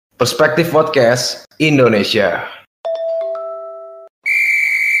Perspektif Podcast Indonesia.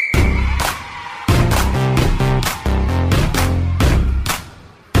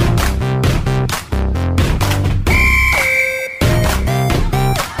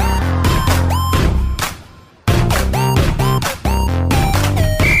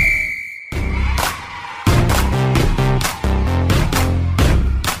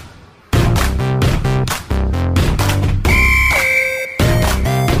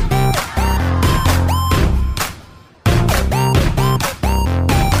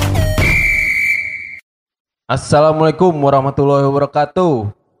 Assalamualaikum warahmatullahi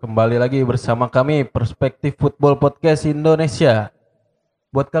wabarakatuh. Kembali lagi bersama kami Perspektif Football Podcast Indonesia.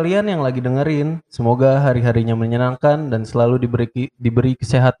 Buat kalian yang lagi dengerin, semoga hari-harinya menyenangkan dan selalu diberi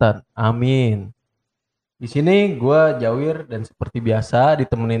kesehatan. Amin. Di sini gue Jawir dan seperti biasa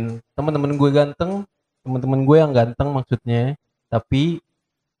ditemenin teman-teman gue ganteng, teman-teman gue yang ganteng maksudnya, tapi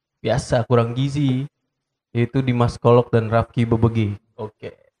biasa kurang gizi, yaitu Dimas Kolok dan Rafki Bebegi.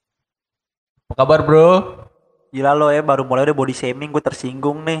 Oke. Apa kabar bro? Gila lo baru mulai udah body shaming, gue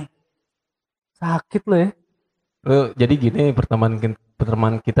tersinggung nih. Sakit lo ya. Lo jadi gini, pertemanan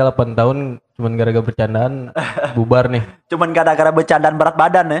kita 8 tahun cuman gara-gara bercandaan bubar nih. Cuman gara-gara bercandaan berat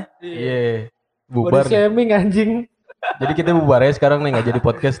badan ya. Iya. Bubar. Body shaming anjing. Jadi kita bubar ya sekarang nih, nggak jadi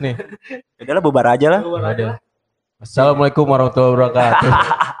podcast nih. Udah lah bubar aja lah. Ada. Assalamualaikum warahmatullahi wabarakatuh.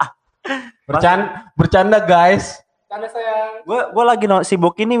 Bercanda guys. Tanda sayang. Gue lagi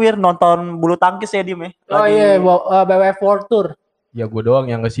sibuk ini nonton bulu tangkis ya Dim ya. Oh iya, BWF World Tour. Ya gue doang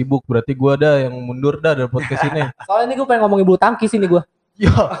yang gak sibuk, berarti gue ada yang mundur dah dari podcast ini. Soalnya ini gue pengen ngomongin bulu tangkis ini gue.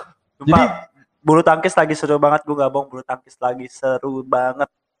 Ya. Jadi bulu tangkis lagi seru banget, gue gak bohong, bulu tangkis lagi seru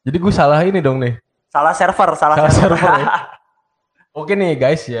banget. Jadi gue salah ini dong nih. Salah server. Ya. Oke nih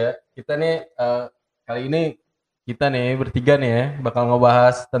guys ya, kita nih kali ini kita nih bertiga nih ya bakal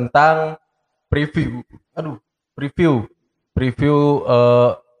ngebahas tentang preview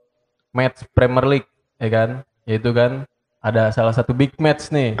match Premier League ya kan, yaitu kan ada salah satu big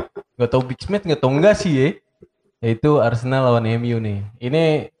match nih, nggak tahu big match nggak tahu enggak sih ya, yaitu Arsenal lawan MU nih.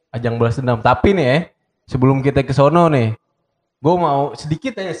 Ini ajang balas dendam, tapi nih ya sebelum kita ke sono nih, gue mau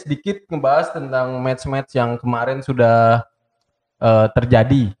sedikit ngebahas tentang match-match yang kemarin sudah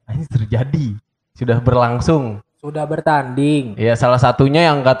sudah berlangsung, sudah bertanding. ya salah satunya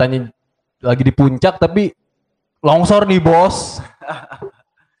yang katanya lagi di puncak tapi longsor nih bos.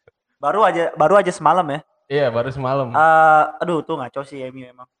 baru aja semalam ya. Iya baru semalam. Aduh tuh ngaco sih MU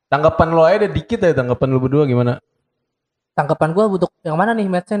emang. Tanggapan lo aja deh dikit ya, tanggapan lo berdua gimana? Tanggapan gue untuk yang mana nih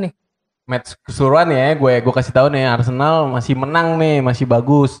matchnya nih? Match keseluruhan ya, gue kasih tahu nih, Arsenal masih menang nih, masih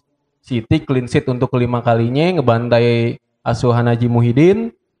bagus. City clean sheet untuk kelima kalinya, ngebantai asuhan Haji Muhyiddin.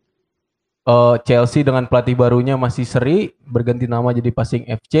 Chelsea dengan pelatih barunya masih seri, berganti nama jadi Passing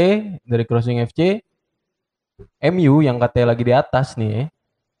FC dari Crossing FC. MU yang katanya lagi di atas nih,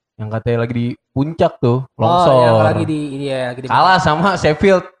 yang katanya lagi di puncak tuh, longsor. Oh, yang lagi di kalah sama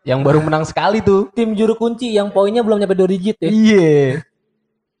Sheffield yang baru menang sekali tuh. Tim juru kunci yang poinnya belum nyampe 2 digit ya. Iya.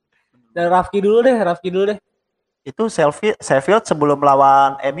 Dan Rafki dulu deh. Itu Sheffield sebelum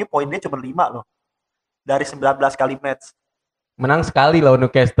melawan MU poinnya cuma 5 loh. Dari 19 kali match. Menang sekali lawan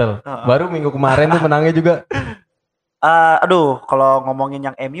Newcastle. Baru minggu kemarin tuh menangnya juga. Kalau ngomongin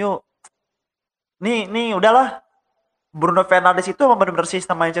yang MU, nih udahlah. Bruno Fernandes itu emang benar-benar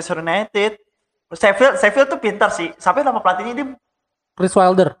sistem Manchester United. Sheffield tuh pintar sih. Sampai nama pelatihnya Dim, Chris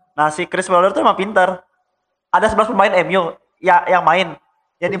Wilder. Nah si Chris Wilder tuh emang pintar. Ada 11 pemain MU yang main.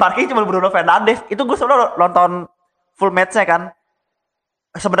 Yang dimarking cuma Bruno Fernandes. Itu gue sebenarnya nonton full match-nya kan.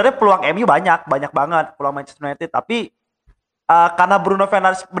 Sebenarnya peluang MU banyak banget peluang Manchester United. Tapi karena Bruno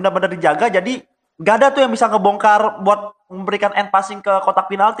Fernandes benar-benar dijaga, jadi gak ada tuh yang bisa ngebongkar buat memberikan end passing ke kotak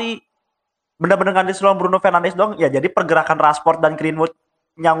penalti. Benar-benar ganti seluruh Bruno Fernandes doang. Ya jadi pergerakan Rashford dan Greenwood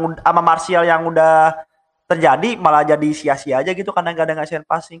yang sama Martial yang udah terjadi malah jadi sia-sia aja gitu karena gak ada ngasih end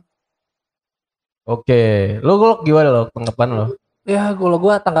passing. Oke, lo gimana lo tanggapan lo? Ya kalau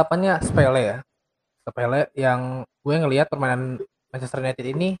gue tanggapannya sepele yang gue ngelihat permainan Manchester United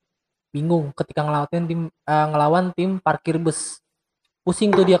ini bingung ketika ngelawan tim parkir bus. Pusing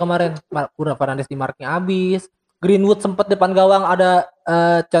tuh dia kemarin. Bruno Fernandes di marking abis. Greenwood sempet depan gawang ada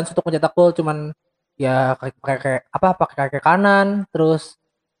chance untuk mencetak gol, cuman ya pakai kaki kanan. Terus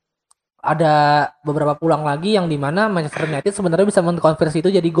ada beberapa pulang lagi yang dimana Manchester United sebenarnya bisa mengkonversi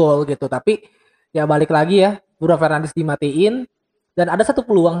itu jadi gol gitu. Tapi ya balik lagi ya, Bruno Fernandes dimatiin. Dan ada satu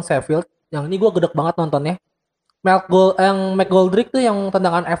peluang Sheffield yang ini gue gedek banget nontonnya. McGoldrick tuh yang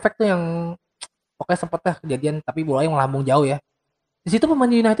tendangan efek tuh yang pokoknya sempet lah kejadian, tapi bolanya melambung jauh ya. Di situ pemain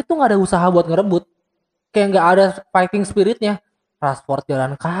United tuh nggak ada usaha buat ngerebut, kayak nggak ada fighting spiritnya. Rashford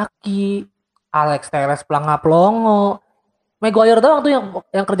jalan kaki, Alex Telles pelangap-pelongo, Maguire doang tuh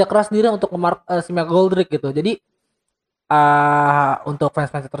yang kerja keras sendiri untuk si McGoldrick gitu. Jadi untuk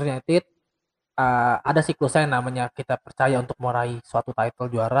fans Manchester United ada siklusnya yang namanya kita percaya untuk meraih suatu title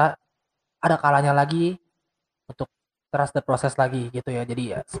juara, ada kalanya lagi untuk trust the process lagi gitu ya. Jadi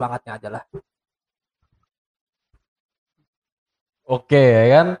ya semangatnya aja lah. Oke ya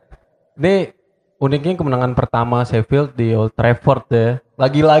kan. Ini uniknya kemenangan pertama Sheffield di Old Trafford ya.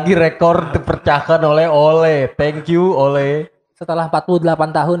 Lagi-lagi rekor terpecahkan oleh Ole. Thank you Ole. Setelah 48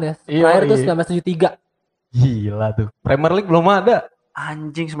 tahun ya. Terakhir itu 1973. Gila tuh. Premier League belum ada.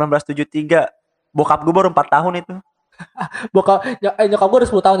 Anjing 1973. Bokap gue baru 4 tahun itu. Nyokap gue udah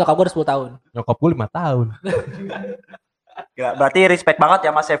 10 tahun, nyokap gue udah 10 tahun. Nyokap gue 5 tahun. Ya, berarti respect banget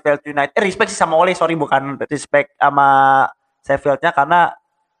ya sama Sheffield United. Respect sih sama Ole, sorry bukan respect sama Sheffieldnya karena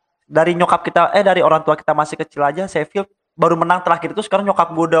dari nyokap kita dari orang tua kita masih kecil aja Sheffield baru menang terakhir itu, sekarang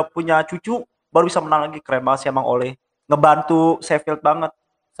nyokap gue udah punya cucu baru bisa menang lagi. Keren banget sih emang Ole, ngebantu Sheffield banget.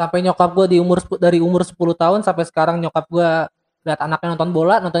 Sampai nyokap gue dari umur 10 tahun sampai sekarang nyokap gue lihat anaknya nonton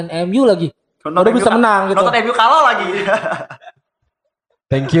bola, nonton MU lagi. Baru bisa menang gitu. Nonton MU kalah lagi.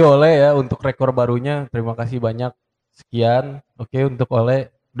 Thank you Ole ya untuk rekor barunya. Terima kasih banyak. Sekian. Oke untuk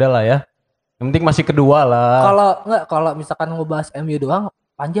Ole. Udah lah ya. Yang penting masih kedua lah. Kalau misalkan ngebahas MU doang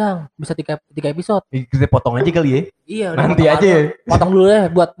panjang, bisa 3 episode. Kita potong aja kali ya. Iya, nanti aja ya. Potong dulu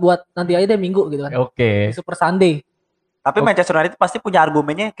deh buat nanti aja deh minggu gitu kan. Oke. Di Super Sunday. Tapi Manchester United pasti punya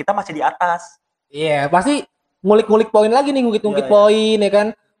argumennya kita masih di atas. Iya, pasti ngulik-ngulik poin lagi nih, ngungkit-ngungkit poin ya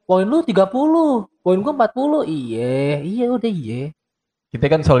kan. Poin lu 30, poin gua 40. Iya udah iya. Kita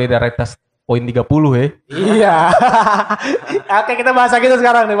kan solidaritas poin 30 ya. Iya. Oke, kita bahas gitu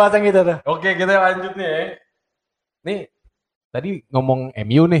sekarang nih, bahas gitu tuh. Oke, kita lanjut nih ya. Nih, tadi ngomong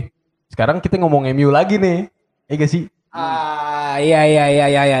MU nih. Sekarang kita ngomong MU lagi nih. Gak sih?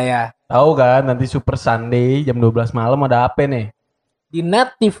 Iya. Tahu kan nanti Super Sunday jam 12 malam ada apa nih? Di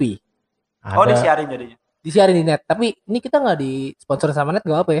Net TV. Oh, disiarin jadinya. Disiarin di Net. Tapi ini kita nggak disponsori sama Net,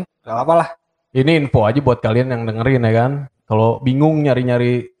 gak apa ya? Gak apa lah. Ini info aja buat kalian yang dengerin ya kan. Kalau bingung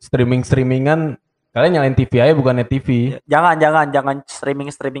nyari-nyari streamingan, kalian nyalain TV aja bukan Net TV. Jangan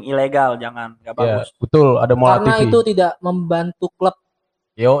streaming ilegal, jangan. Gak bagus. Ya, betul, ada Mola Karena TV. itu tidak membantu klub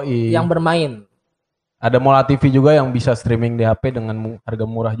yang bermain. Ada Mola TV juga yang bisa streaming di HP dengan harga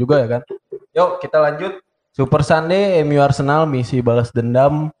murah juga ya kan. Yuk kita lanjut. Super Sunday MU Arsenal misi balas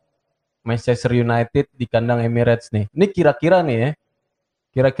dendam Manchester United di kandang Emirates nih. Ini kira-kira nih ya.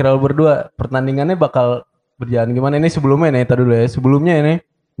 Kira-kira lu berdua pertandingannya bakal berjalan gimana? Ini sebelumnya nih, tadi dulu ya. Sebelumnya ini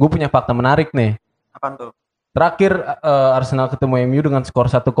gue punya fakta menarik nih. Apaan tuh? Terakhir Arsenal ketemu MU dengan skor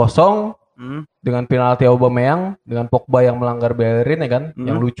 1-0 dengan penalti Aubameyang dengan Pogba yang melanggar Bellerin ya kan,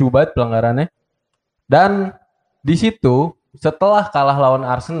 yang lucu banget pelanggarannya. Dan di situ setelah kalah lawan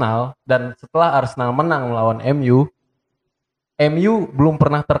Arsenal dan setelah Arsenal menang melawan MU belum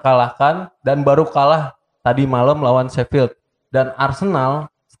pernah terkalahkan dan baru kalah tadi malam lawan Sheffield. Dan Arsenal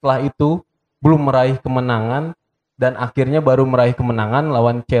setelah itu belum meraih kemenangan dan akhirnya baru meraih kemenangan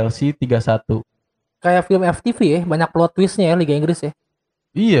lawan Chelsea 3-1. Kayak film FTV ya, banyak plot twistnya ya Liga Inggris ya.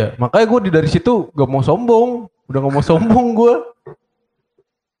 Iya, makanya gue dari situ gak mau sombong. Udah gak mau sombong gue.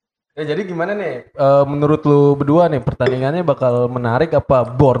 Ya jadi gimana nih, menurut lu berdua nih pertandingannya bakal menarik apa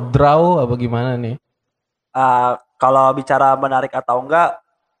board draw apa gimana nih? Kalau bicara menarik atau enggak,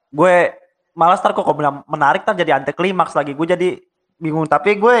 gue malas kok bilang menarik jadi anti klimaks lagi. Gue jadi bingung,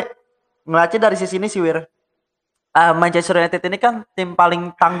 tapi gue ngeliatnya dari sisi ini sih Wir. Manchester United ini kan tim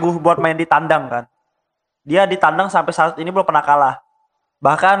paling tangguh buat main di tandang kan. Dia di tandang sampai saat ini belum pernah kalah.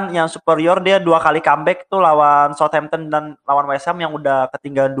 Bahkan yang superior dia 2 kali comeback tuh lawan Southampton dan lawan West Ham yang udah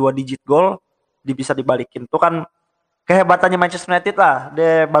ketinggalan 2 digit gol bisa dibalikin. Itu kan kehebatannya Manchester United lah.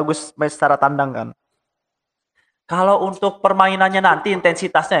 Dia bagus main secara tandang kan. Kalau untuk permainannya nanti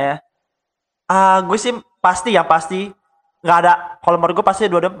intensitasnya ya, gue sih pasti nggak ada. Kalau menurut gue pasti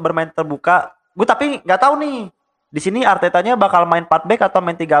dua bermain terbuka. Gue tapi nggak tahu nih di sini Artetanya bakal main 4 back atau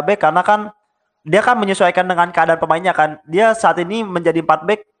main 3 back karena kan dia kan menyesuaikan dengan keadaan pemainnya kan. Dia saat ini menjadi 4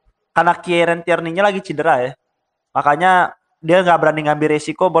 back karena Kieran Tierney-nya lagi cedera ya. Makanya dia nggak berani ngambil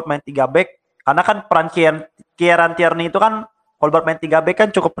resiko buat main 3 back karena kan peran Kieran Tierney itu kan kalau buat main 3 back kan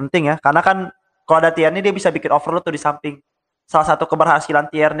cukup penting ya. Karena kan kalau ada Tierney dia bisa bikin overload tuh di samping. Salah satu keberhasilan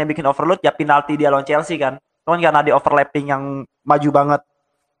Tierney bikin overload ya penalti dia lawan Chelsea kan. Itu kan karena di overlapping yang maju banget.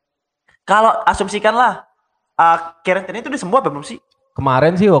 Kalau asumsikanlah Kieran Tierney itu udah sembuh apa belum sih?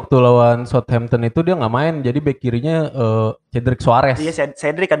 Kemarin sih waktu lawan Southampton itu dia nggak main, jadi bek kirinya Cedric Soares. Iya,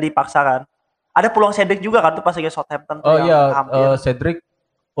 Cedric kan dipaksa kan. Ada peluang Cedric juga kan tuh pas lagi Southampton tuh. Oh iya, Cedric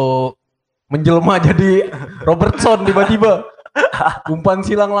menjelma jadi Robertson tiba-tiba. Umpan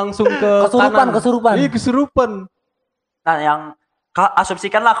silang langsung ke Kesurupan, kanan. kesurupan. Iya, kesurupan. Nah, yang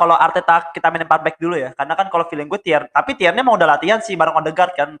asumsikan lah kalau Arteta kita main 4 back dulu ya. Karena kan kalau feeling gue tapi tiernya mau udah latihan sih bareng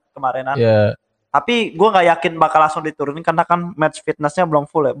Odegaard kan kemarinan. Iya. Tapi gue nggak yakin bakal langsung diturunin karena kan match fitnessnya belum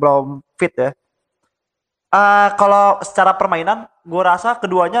full ya, belum fit ya. Kalau secara permainan, gue rasa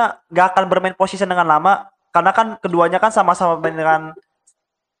keduanya nggak akan bermain posisi dengan lama karena kan keduanya kan sama-sama main dengan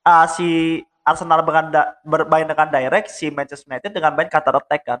si Arsenal bermain dengan direct, si Manchester United dengan main counter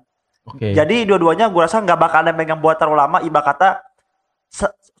attack kan. Oke. Jadi dua-duanya gue rasa nggak bakal ada yang buat terlalu lama. Ibarat kata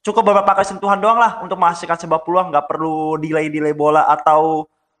cukup beberapa kali sentuhan doang lah untuk menghasilkan sebuah peluang, nggak perlu delay bola atau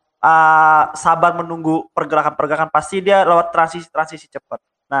sabar menunggu pergerakan pasti dia lewat transisi cepat.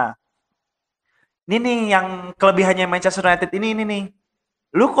 Nah, ini nih yang kelebihannya Manchester United ini nih.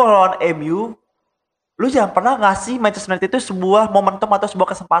 Lu kalau lawan MU, lu jangan pernah ngasih Manchester United itu sebuah momentum atau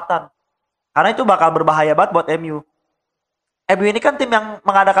sebuah kesempatan. Karena itu bakal berbahaya banget buat MU. MU ini kan tim yang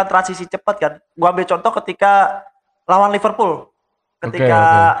mengadakan transisi cepat kan. Gua ambil contoh ketika lawan Liverpool. Ketika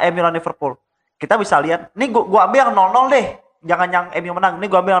MU lawan Liverpool. Kita bisa lihat, nih gua ambil yang 0-0 deh. Jangan yang MU menang, nih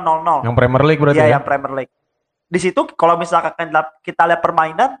gua ambil yang 0-0. Yang Premier League berarti ya? ya? Yang Premier League. Di situ kalau misalkan kita lihat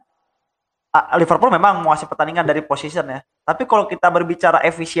permainan, Liverpool memang menguasai pertandingan dari position ya. Tapi kalau kita berbicara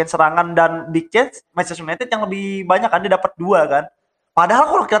efisien serangan dan big chance, Manchester United yang lebih banyak kan, dia dapat 2 kan. Padahal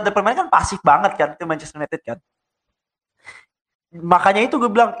kalau kita lihat permainan kan pasif banget kan itu Manchester United kan. Makanya itu gue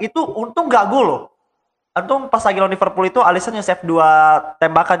bilang, itu untung gak gol loh. Untung pas lagi lawan Liverpool itu Alisson yang save 2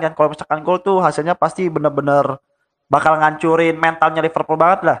 tembakan kan. Kalau misalkan gol tuh hasilnya pasti bener-bener bakal ngancurin mentalnya Liverpool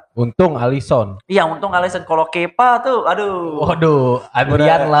banget lah. Untung Alisson. Iya, untung Alisson. Kalau Kepa tuh, aduh. Waduh,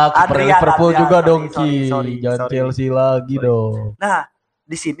 Adrian lah, kiper Liverpool juga dong, Ki. Sorry. Jangan Chelsea lagi dong. Nah,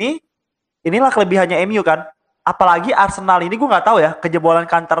 di sini inilah kelebihannya MU kan. Apalagi Arsenal ini gue nggak tahu ya kejebolan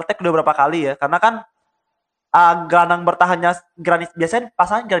counter attack udah berapa kali ya. Karena kan gelandang bertahannya biasanya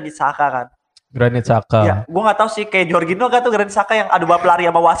pasangan Granit Xhaka kan. Granit Xhaka. Ya, gue nggak tahu sih kayak Jorginho gak tuh Granit Xhaka yang adu balap lari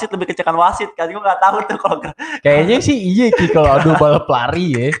sama wasit lebih kecekan wasit kan. Gue nggak tahu tuh kalau kayaknya sih iya Ki kalau adu balap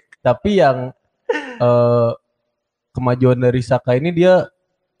lari ya. Tapi yang kemajuan dari Xhaka ini dia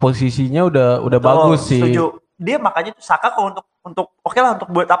posisinya udah betul, bagus sih. Setuju. Dia makanya tuh Xhaka kalau untuk oke lah untuk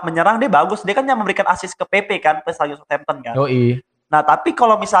build up menyerang dia bagus. Dia kan yang memberikan assist ke PP kan pas lagi Southampton kan. Yoi. Nah, tapi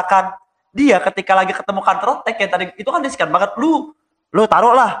kalau misalkan dia ketika lagi ketemu counter attack ya tadi itu kan riskan banget. Lu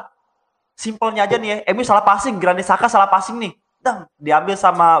taruh lah. Simpelnya aja nih ya. MU salah passing, Granit Xhaka salah passing nih. Diambil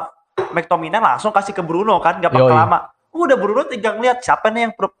sama McTominay langsung kasih ke Bruno kan, enggak pakai lama. Udah Bruno tinggal ngeliat siapa nih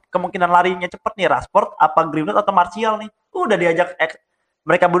yang kemungkinan larinya cepet nih, Rashford apa Greenwood atau Martial nih. Udah diajak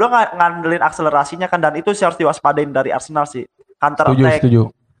mereka berdua ngandelin akselerasinya kan, dan itu sih harus diwaspadain dari Arsenal sih. Counter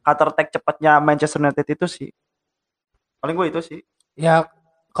attack cepatnya Manchester United itu sih. Paling gue itu sih. Ya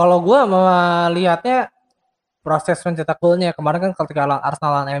kalau gue melihatnya proses mencetak golnya kemarin kan ketika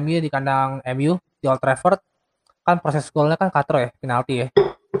Arsenal lawan MU di kandang MU di Old Trafford kan proses golnya kan katro ya, penalti ya.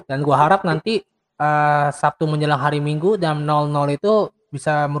 Dan gue harap nanti Sabtu menjelang hari Minggu jam 0-0 itu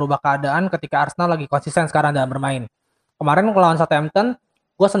bisa merubah keadaan ketika Arsenal lagi konsisten sekarang dalam bermain. Kemarin lawan Southampton,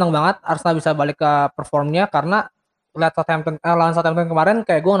 gue seneng banget Arsenal bisa balik ke performnya karena lihat lawan Southampton kemarin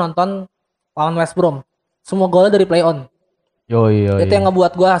kayak gue nonton lawan West Brom. Semua golnya dari play on. Itu yang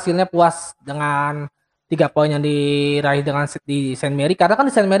ngebuat gue hasilnya puas dengan 3 poin yang diraih dengan di Saint Mary, karena kan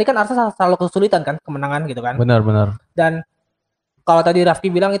di Saint Mary kan Arsenal selalu kesulitan kan kemenangan gitu kan. Benar. Dan kalau tadi Rafki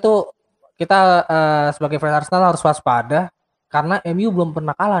bilang itu kita sebagai fans Arsenal harus waspada karena MU belum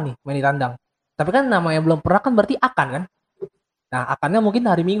pernah kalah nih main di tandang. Tapi kan namanya belum pernah kan berarti akan kan. Nah akannya mungkin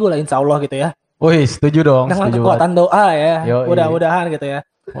hari Minggu lah insya Allah gitu ya. Wih setuju dong. Dengan kekuatan doa ya. Mudah-mudahan gitu ya.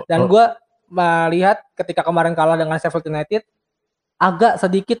 Dan gue melihat ketika kemarin kalah dengan Sheffield United agak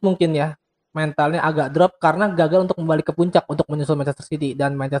sedikit mungkin ya mentalnya agak drop karena gagal untuk kembali ke puncak untuk menyusul Manchester City,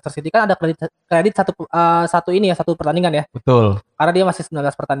 dan Manchester City kan ada kredit satu pertandingan ya. Betul. Karena dia masih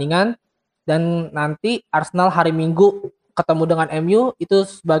 19 pertandingan dan nanti Arsenal hari Minggu ketemu dengan MU itu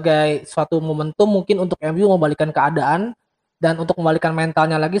sebagai suatu momentum mungkin untuk MU membalikkan keadaan dan untuk membalikkan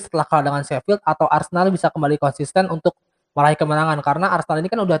mentalnya lagi setelah kalah dengan Sheffield, atau Arsenal bisa kembali konsisten untuk meraih kemenangan karena Arsenal ini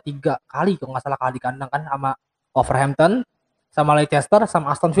kan udah 3 kali kalau nggak salah kalah di kandang kan, sama Wolverhampton, sama Leicester,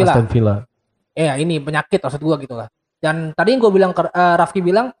 sama Aston Villa. Ya ini penyakit maksud gue gitu lah. Dan tadi yang gue bilang Rafki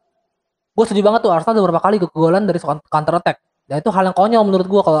bilang gue setuju banget tuh, Arsenal udah berapa kali kegolan dari counter attack. Dan itu hal yang konyol menurut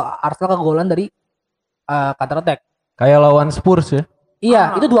gue kalau Arsenal kegolan dari counter attack. Kayak lawan Spurs ya.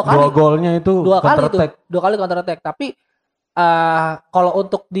 Iya, itu 2 kali. 2 golnya itu 2 kali counter attack. 2 kali counter attack. Tapi kalau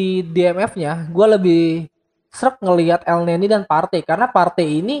untuk di DMF-nya gue lebih srek ngelihat El Neni dan Partey, karena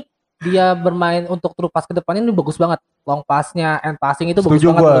Partey ini dia bermain untuk true pass ke depannya ini bagus banget. Long pass-nya, end passing itu bagus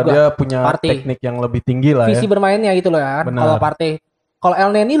Setuju banget gua, menurut gua. dia punya Partey. teknik yang lebih tinggi lah Visi ya. bermainnya gitu loh ya. Benar. Kalau Partey, kalau El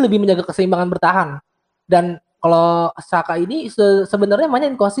Neni lebih menjaga keseimbangan bertahan. Dan kalau Saka ini sebenarnya mainnya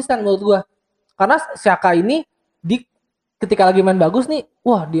inkonsisten menurut gua. Karena Saka ini ketika lagi main bagus nih,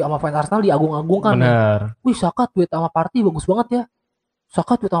 wah di sama fans Arsenal diagung-agungkan nih. Benar. Wih Saka duet sama Partey bagus banget ya.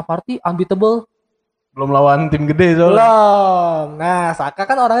 Saka duet sama Partey unbeatable. Belum lawan tim gede soalnya. Belum. Nah, Saka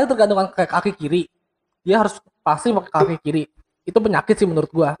kan orangnya tergantung ke kaki kiri. Dia harus pasti pakai kaki kiri. Itu penyakit sih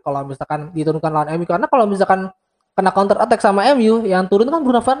menurut gua kalau misalkan diturunkan lawan MU, karena kalau misalkan kena counter attack sama MU yang turun kan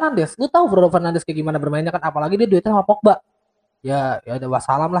Bruno Fernandes. Lu tahu Bruno Fernandes kayak gimana bermainnya kan, apalagi dia duetnya sama Pogba. Ya udah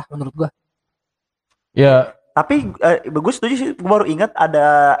wassalam lah menurut gua. Ya, Tapi bagus setuju sih, gue baru ingat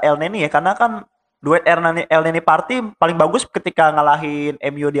ada El Neni ya, karena kan duet El Neni Partey paling bagus ketika ngalahin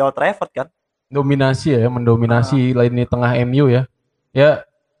MU di Old Trafford kan. dominasi ya, mendominasi lini tengah MU ya. Ya,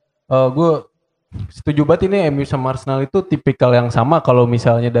 gue setuju banget ini MU sama Arsenal itu tipikal yang sama kalau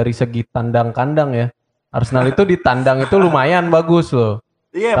misalnya dari segi tandang kandang ya. Arsenal itu di tandang itu lumayan bagus loh.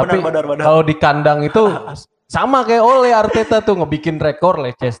 Iya Tapi benar. kalau di kandang itu sama kayak Ole Arteta tuh ngebikin rekor,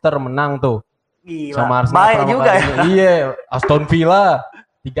 Leicester menang tuh. Gila. Sama Arsenal Baik pertama juga ya. kalinya. Iya, Aston Villa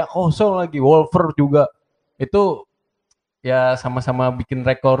 3-0 lagi, Wolver juga. Itu ya sama-sama bikin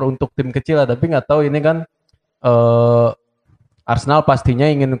rekor untuk tim kecil lah, tapi nggak tahu ini kan Arsenal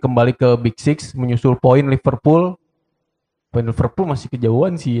pastinya ingin kembali ke Big Six, menyusul poin Liverpool. Poin Liverpool masih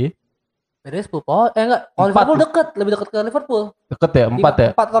kejauhan sih ya. Bedanya 10 poin. Enggak, kalau 4. Liverpool deket, lebih deket ke Liverpool. Deket ya, 4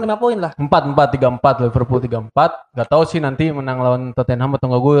 ya? 4 atau 5 poin lah. 4, 3-4, Liverpool 3-4. Gak tahu sih nanti menang lawan Tottenham atau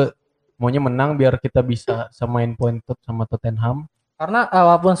enggak, gue maunya menang biar kita bisa samain poin sama Tottenham. Karena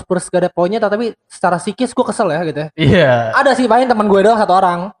walaupun Spurs gak ada poinnya, tapi secara psikis gue kesel ya gitu ya. Iya. Ada sih main teman gue doang satu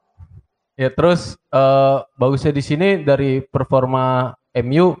orang. Ya terus bagusnya di sini dari performa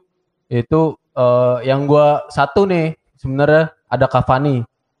MU itu yang gua satu nih sebenarnya ada Cavani.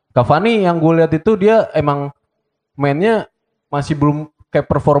 Cavani yang gue lihat itu dia emang mainnya masih belum kayak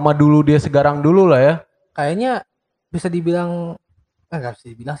performa dulu dia segarang dulu lah ya. Kayaknya bisa dibilang nggak bisa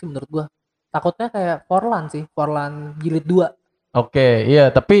dibilang sih menurut gua. Takutnya kayak Forlan sih, Forlan jilid 2. Oke,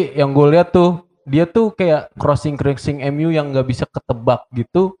 iya tapi yang gue lihat tuh dia tuh kayak crossing MU yang nggak bisa ketebak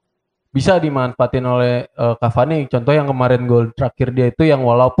gitu. Bisa dimanfaatin oleh Cavani. Contoh yang kemarin gol terakhir dia itu yang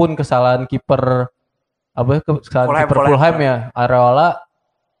walaupun kesalahan kiper kesalahan kiper Fulham ya, Areola,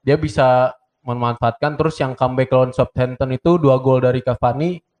 dia bisa memanfaatkan. Terus yang comeback lawan Southampton itu 2 gol dari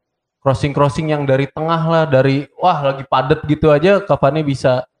Cavani, crossing yang dari tengah lah, dari lagi padet gitu aja Cavani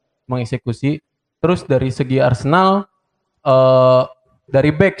bisa mengeksekusi. Terus dari segi Arsenal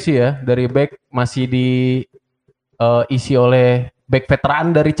dari back sih ya, dari back masih diisi oleh back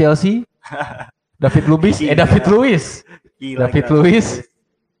veteran dari Chelsea, David Luiz.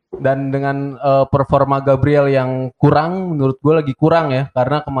 Dan dengan performa Gabriel yang kurang, menurut gue lagi kurang ya,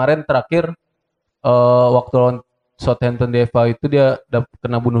 karena kemarin terakhir waktu lawan Southampton di FA itu dia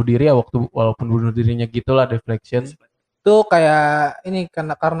kena bunuh diri ya, walaupun bunuh dirinya gitulah, deflection. Itu kayak ini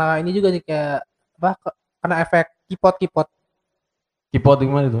karena ini juga nih kayak kena efek kipot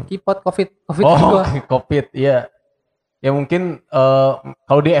gimana itu? Kipot COVID COVID, iya. Ya mungkin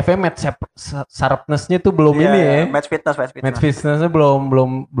kalau di FA match sharpness-nya tuh belum ini ya. Match fitness-nya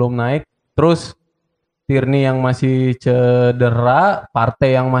belum naik. Terus Tierney yang masih cedera,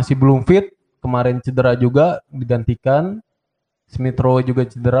 Partey yang masih belum fit, kemarin cedera juga digantikan. Smith Rowe juga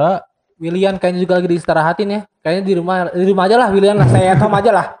cedera. Willian kayaknya juga lagi diistirahatin ya. Kayaknya di rumah aja lah Willian lah, saya at home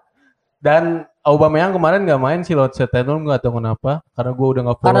aja lah. Dan Aubameyang kemarin nggak main sih lawan Southampton, nggak tahu kenapa. Karena gue udah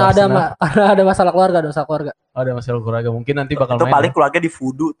nggak follow Arsenal. Karena ada masalah keluarga, Ada masalah keluarga, mungkin nanti bakal itu main. Itu paling keluarga di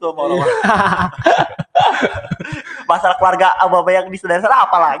voodoo tuh sama orang. Masalah keluarga Aubameyang di sana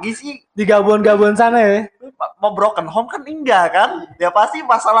apa lagi sih? Di Gabon sana ya. Mau broken home kan enggak kan? Ya pasti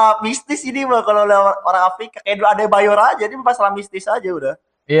masalah mistis ini mah kalau orang Afrika kayak dulu ada Bayor aja, ini masalah mistis aja udah.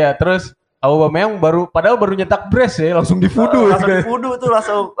 Iya, terus Aubameyang padahal baru nyetak brace ya, langsung di voodoo. Langsung di voodoo tuh,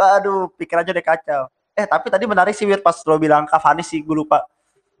 langsung aduh pikirannya udah kacau. Tapi tadi menarik sih pas lo bilang Cavani sih, gue lupa.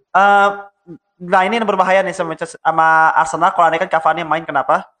 Nah ini yang berbahaya nih sama Arsenal kalau kan Cavani main,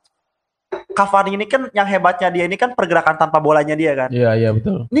 kenapa? Cavani ini kan yang hebatnya dia ini kan pergerakan tanpa bolanya dia kan. Iya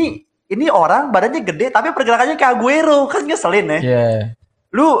betul. Ini orang badannya gede tapi pergerakannya kayak Aguero, kan ngeselin ya. Iya.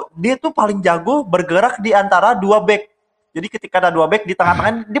 Dia tuh paling jago bergerak di antara 2 back. Jadi ketika ada 2 back di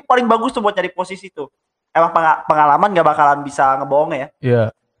tengah-tengah, dia paling bagus tuh buat nyari posisi tuh. Emang pengalaman gak bakalan bisa ngebohong ya. Iya.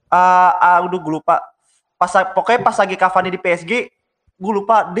 Gue lupa. Pokoknya pas lagi Cavani di PSG, gue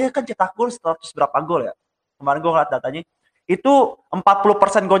lupa dia kan cetak gol 100 berapa gol ya. Kemarin gue ngeliat datanya. Itu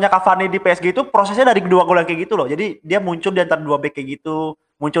 40% golnya Cavani di PSG itu prosesnya dari 2 gol yang kayak gitu loh. Jadi dia muncul di antara 2 back kayak gitu,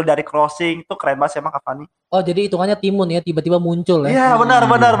 muncul dari crossing tuh keren banget sih emang Cavani. Oh, jadi hitungannya timun ya, tiba-tiba muncul ya. Iya,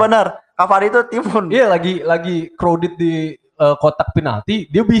 benar. Cavani itu timun. Iya, lagi crowded di kotak penalti,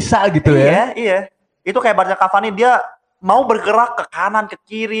 dia bisa gitu ya. Iya. Itu kayak Barca Cavani, dia mau bergerak ke kanan, ke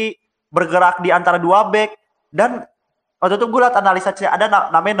kiri, bergerak di antara dua back. Dan waktu itu gue liat analisa ada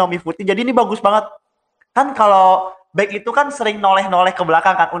namanya Nomi Footy. Jadi ini bagus banget. Kan kalau back itu kan sering noleh-noleh ke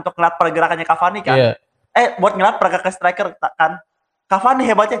belakang kan untuk ngeliat pergerakannya Cavani kan. Iya. Buat ngeliat pergerakan striker kan. Cavani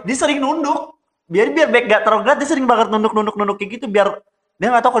hebatnya, dia sering nunduk. Biar back gak terlalu gerak, dia sering banget nunduk kayak gitu biar dia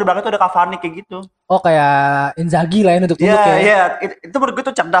nggak tahu kalau di belakang itu ada Cavani kayak gitu. Oh, kayak Inzaghi lah ya untuk tunduk ya. Iya, itu menurut gue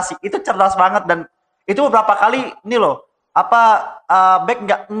tuh cerdas sih. Itu cerdas banget dan itu beberapa kali ini loh, back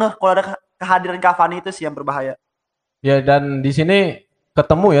nggak ngeh kalau ada kehadiran Cavani itu sih yang berbahaya. Ya, dan di sini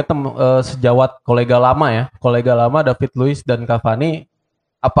ketemu ya sejawat kolega lama David Luiz dan Cavani.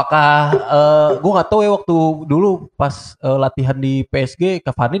 Apakah gue nggak tahu ya waktu dulu pas latihan di PSG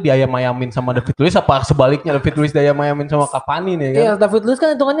Cavani diayam-ayamin sama David Luiz, apa sebaliknya David Luiz diayam-ayamin sama Cavani nih kan? Iya, David Luiz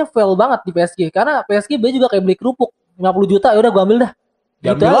kan hitungannya fail banget di PSG karena PSG beli juga kayak beli kerupuk 50 juta, ya udah gua ambil dah.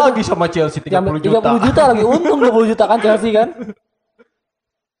 Diambil Gitu lagi sama Chelsea 30 juta. 30 juta lagi, untung 20 juta kan Chelsea kan.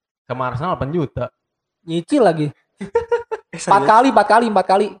 Sama Arsenal 8 juta. Nyicil lagi. Serius? 4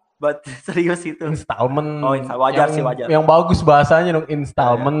 kali. Buat serius itu. Installment. Oh, wajar sih, wajar. Yang bagus bahasanya dong,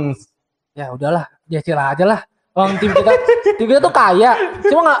 installment. Ya udahlah, nyicil aja lah. Orang tim kita tuh kaya,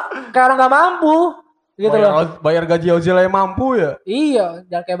 cuma nggak kayak orang nggak mampu gitu loh. Bayar gaji Ozil yang mampu ya. Iya,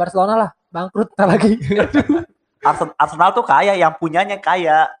 jangan kayak Barcelona lah, bangkrut ntar lagi. Arsenal tuh kaya, yang punyanya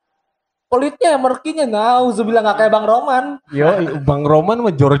kaya. Pelitnya, merkinya, nauzubillah nggak kayak Bang Roman. Yo, Bang Roman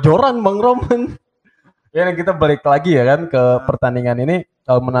mah jor-joran Bang Roman. Ya, kita balik lagi ya kan ke pertandingan ini.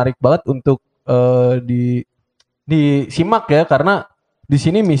 Menarik banget untuk disimak ya, karena di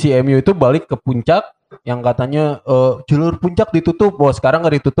sini misi MU itu balik ke puncak yang katanya jalur puncak ditutup. Wah, sekarang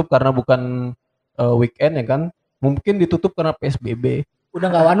nggak ditutup karena bukan weekend ya kan. Mungkin ditutup karena PSBB. Udah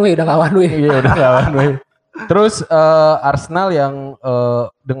nggak one way. Iya, udah nggak one way. Terus Arsenal yang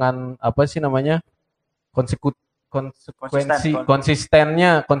dengan apa sih namanya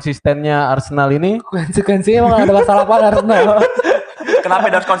konsistennya Arsenal ini. Konsekuensinya emang ada masalah apa Arsenal?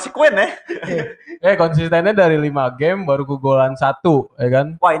 Kenapa harus konsekuen ya? Konsistennya dari 5 game baru kegolan 1 ya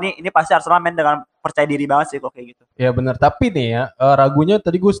kan. Wah, ini pasti Arsenal main dengan percaya diri banget sih kok kayak gitu. Ya benar, tapi nih ya ragunya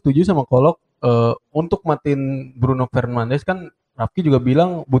tadi gue setuju sama Kolok untuk matiin Bruno Fernandes kan. Rafki juga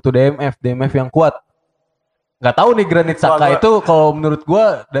bilang butuh DMF yang kuat. Nggak tahu nih Granit Xhaka itu kalau menurut gue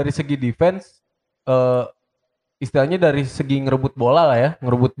dari segi defense istilahnya dari segi ngerebut bola lah ya,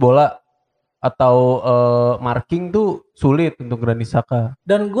 ngerebut bola atau marking tuh sulit untuk Granit Xhaka.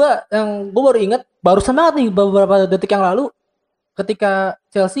 Dan gue baru ingat barusan banget nih beberapa detik yang lalu ketika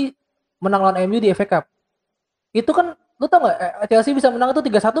Chelsea menang lawan MU di FA Cup. Itu kan lu tau gak Chelsea bisa menang itu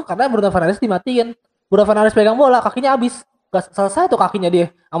 3-1 karena Bruno Fernandes dimatiin. Bruno Fernandes pegang bola, kakinya habis. Gak selesai tuh kakinya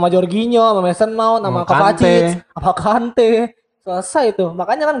dia. Sama Jorginho, sama Mason Mount, sama Kovacic, sama Kante. Selesai tuh.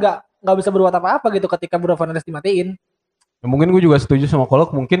 Makanya kan gak bisa berbuat apa-apa gitu ketika Bruno Fernandes dimatiin. Ya, mungkin gue juga setuju sama Kolok,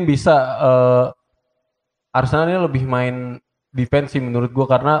 mungkin bisa Arsenal ini lebih main defense sih menurut gue,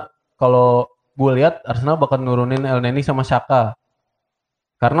 karena kalau gue lihat Arsenal bakal nurunin El Neni sama Xhaka.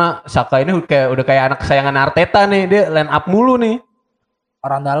 Karena Xhaka ini udah kayak anak kesayangan Arteta nih, dia line up mulu nih.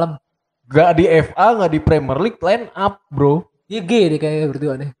 Orang dalam. Gak di FA, gak di Premier League, line up bro. Dia G deh kayaknya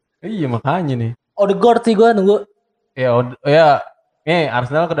berdua nih. Iya makanya nih. Odegaard sih gue nunggu.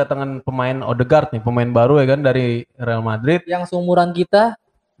 Arsenal kedatangan pemain Odegaard nih, pemain baru ya kan dari Real Madrid. Yang seumuran kita,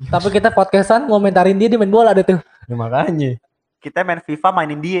 tapi kita podcastan ngomentarin dia main bola deh tuh. Ya, makanya. Kita main FIFA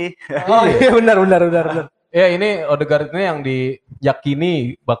mainin dia. Oh iya benar. Ya ini Odegaard ini yang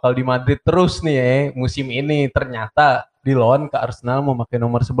diyakini bakal di Madrid terus nih ya musim ini, ternyata di loan ke Arsenal memakai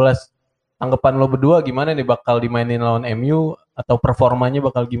nomor 11. Tanggapan lo berdua gimana nih, bakal dimainin lawan MU atau performanya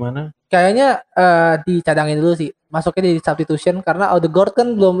bakal gimana? Kayaknya dicadangin dulu sih. Masuknya di substitution karena Odegaard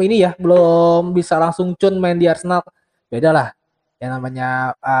kan belum bisa langsung main di Arsenal. Beda lah. Yang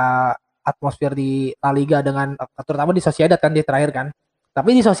namanya atmosfer di La Liga dengan terutama di Sociedad kan dia terakhir kan.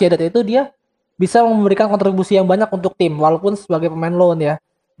 Tapi di Sociedad itu dia bisa memberikan kontribusi yang banyak untuk tim walaupun sebagai pemain loan ya.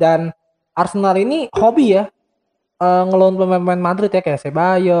 Dan Arsenal ini hobi ya. Ngeloan pemain Madrid ya kayak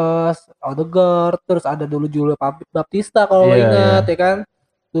Ceballos, Odegaard, terus ada dulu Julio Baptista kalau lo ingat ya kan.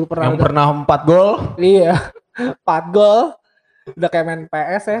 Dulu pernah 4 gol. Iya. 4 gol. Udah kayak main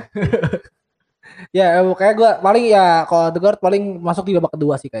PS ya. Ya kayak gue paling ya kalau Odegaard paling masuk di babak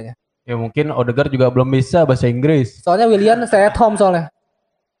kedua sih kayaknya. Ya mungkin Odegaard juga belum bisa bahasa Inggris. Soalnya Willian stay at home soalnya.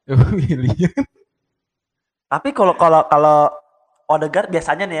 Willian. Tapi kalau Odegaard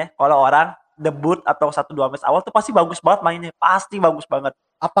biasanya nih ya, kalau orang debut atau 1-2 match awal tuh pasti bagus banget mainnya, pasti bagus banget.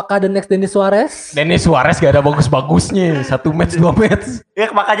 Apakah the next Denis Suarez? Denis Suarez gak ada bagus-bagusnya. 1 match 2 match.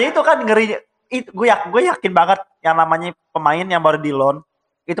 Ya makanya itu kan ngeri. Gue yakin banget yang namanya pemain yang baru di loan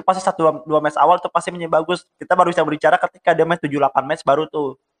itu pasti 1-2 match awal tuh pasti menjadi bagus. Kita baru bisa berbicara ketika dia main 7-8 match baru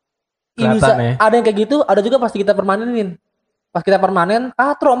tuh. Ih, bisa. Kelihatan ya. Ada yang kayak gitu, ada juga pasti kita permanenin. Pas kita permanen,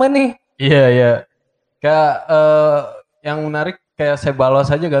 katro main nih. Iya. Kayak yang menarik kayak Ceballos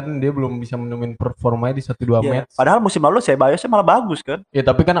aja kan, dia belum bisa menemukan performanya di 1-2 Iya. match. Padahal musim lalu Ceballos malah bagus kan. Ya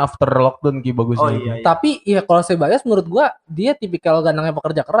tapi kan after lockdown Ki bagusnya. Oh iya. Tapi ya kalau Ceballos menurut gua dia tipikal gelandangnya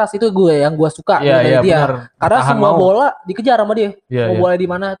pekerja keras, itu yang gua suka Iya, dari dia. benar. Karena Bertahan semua mau. bola dikejar sama dia. Iya, Mau iya. bola di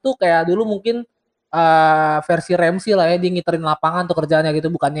mana tuh kayak dulu mungkin versi Ramsey lah ya, dia ngiterin lapangan tuh kerjaannya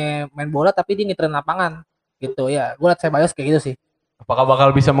gitu, bukannya main bola tapi dia ngiterin lapangan gitu ya. Gua liat Ceballos kayak gitu sih. Apakah bakal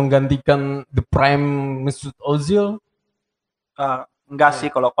bisa menggantikan the prime Mesut Ozil? Enggak sih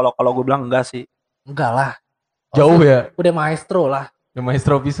kalau gue bilang enggak sih. Enggak lah. Jauh ya. Udah maestro lah. The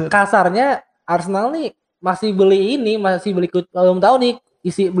Maestro bisa. Kasarnya Arsenal nih masih beli belum tahu nih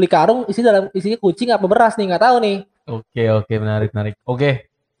beli karung isinya kucing apa beras nih, nggak tahu nih. Oke, menarik. Oke.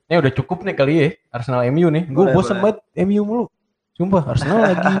 Ini udah cukup nih kali ya Arsenal MU nih. Gue Boleh, bosen boleh. banget MU mulu. Sumpah Arsenal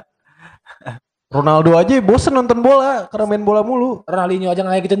lagi. Ronaldo aja bosen nonton bola karena main bola mulu. Ronaldinho aja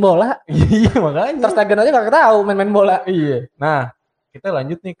nggak ngikutin bola, Iya makanya. Ter Stegen aja nggak tahu main bola. Iya. Nah, kita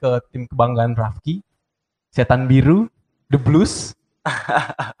lanjut nih ke tim kebanggaan Rafki. Setan Biru, The Blues.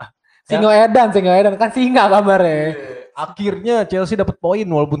 Singo Edan kan singa kabarnya. Akhirnya Chelsea dapat poin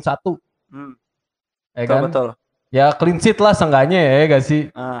walaupun 1. Ya kan? Betul. Ya clean sheet lah seenggaknya ya gak sih?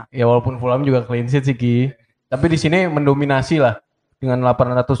 Ah. Ya walaupun Fulham juga clean sheet sih Ki. Tapi di sini mendominasi lah dengan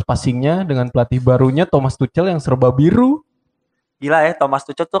 800 passingnya dengan pelatih barunya Thomas Tuchel yang serba biru. Gila ya, Thomas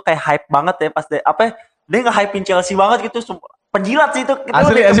Tuchel tuh kayak hype banget ya pas dia nge-hypein Chelsea banget gitu. Penjilat sih itu.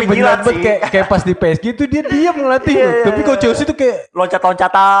 Asli penjilat sih. banget kayak pas di PSG itu dia diam ngelatih. Iya, Tapi kalau Chelsea tuh kayak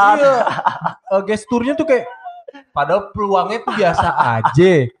Loncat-loncatan. iya, gesturnya tuh kayak padahal peluangnya tuh biasa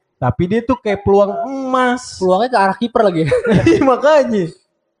aja. Tapi dia tuh kayak peluang emas. Peluangnya ke arah kiper lagi. Makanya.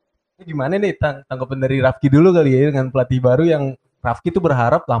 Ini gimana nih tanggapan dari Rafki dulu kali ya dengan pelatih baru yang Rafki tuh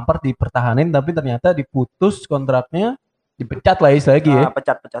berharap Lampard dipertahanin tapi ternyata diputus kontraknya, dipecat lah istilahnya ya.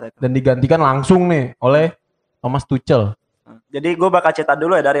 Pecat itu. Dan digantikan langsung nih oleh Thomas Tuchel. Jadi gue bakal cerita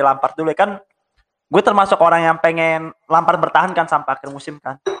dulu ya dari Lampard dulu ya kan. Gue termasuk orang yang pengen Lampard bertahan kan sampai akhir musim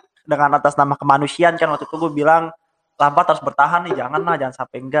kan. Dengan atas nama kemanusiaan kan waktu itu gue bilang Lampard harus bertahan nih, jangan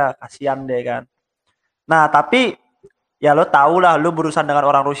sampai enggak, kasihan deh kan. Nah tapi ya lo tau lah, lo berurusan dengan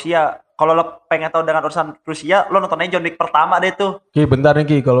orang Rusia. Kalau lo pengen tahu dengan urusan Rusia, lo nonton aja John Wick pertama deh tuh. Oke bentar nih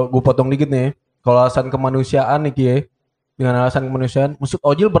Ki, kalau gue potong dikit nih. Kalau alasan kemanusiaan nih Ki ya. Dengan alasan kemanusiaan, Mesut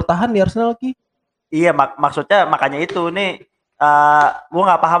Ozil bertahan di Arsenal Ki. Iya maksudnya makanya itu nih. Gue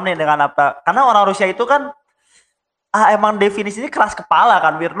nggak paham nih dengan apa. Karena orang Rusia itu kan emang definisinya keras kepala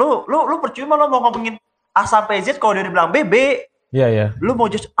kan, Wir. Lu percuma lo mau ngomongin A sampai Z kalau dia bilang B. Iya. Lu mau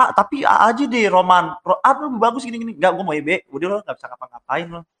just A tapi A aja deh, Roman. A lebih bagus gini. Enggak, gue mau B. Udah lo nggak bisa ngapa-ngapain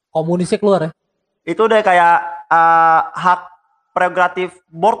lo. Komunisnya keluar ya. Itu udah kayak hak prerogatif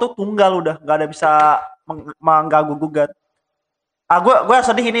board tuh tunggal udah, nggak ada bisa mengganggu gugat. Gue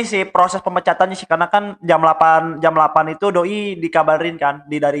sedih ini sih proses pemecatannya sih karena kan jam 8 itu doi dikabarin kan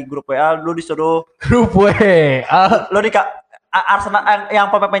dari grup WA lu disuruh Grup WA. lu Arsenal yang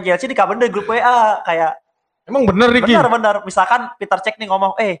pemain Chelsea dikabarin dari grup WA kayak Emang bener nih Ki? benar misalkan Peter Cech nih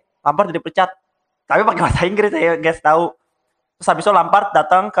ngomong Lampard dipecat tapi pakai bahasa Inggris ya guys tahu. Terus habis itu Lampard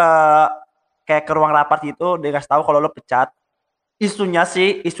datang ke ruang rapat gitu dia kasih tahu kalau lo pecat. Isunya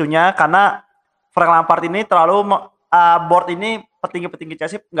karena Frank Lampard ini terlalu board ini petinggi-petinggi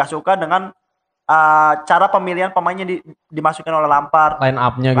Chelsea nggak suka dengan cara pemilihan pemainnya dimasukin oleh Lampard. Line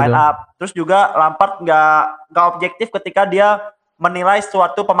up-nya gitu. Terus juga Lampard nggak objektif ketika dia menilai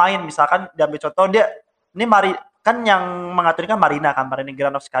suatu pemain. Misalkan diambil contoh dia ini kan yang mengatur kan Marina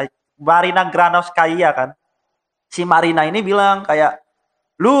Granovskaya kan. Si Marina ini bilang kayak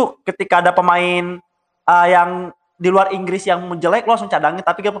lu ketika ada pemain yang di luar Inggris yang jelek lo langsung cadangin,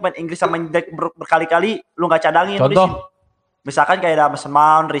 tapi kan pemain Inggris yang main jelek berkali-kali lu nggak cadangin. Contoh misalkan kayak ada Mason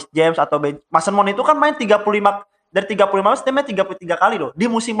Mount, Reece James atau Mason Mount itu kan main 35 dari 35 match dia main 33 kali loh. Di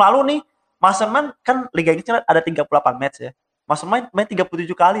musim lalu nih Mason Mount kan Liga Inggris ada 38 match ya. Mason Mount main 37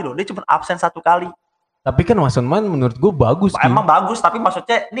 kali loh. Dia cuma absen 1 kali. Tapi kan Mason Mount menurut gue bagus. Emang bagus tapi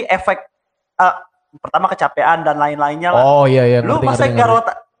maksudnya ini efek pertama kecapean dan lain-lainnya lah. Oh iya. Lu masa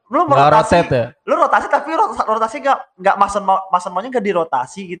lu rotasi tapi rotasi nggak Mason Mountnya nggak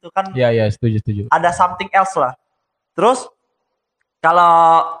dirotasi gitu kan. Iya setuju. Ada something else lah. Terus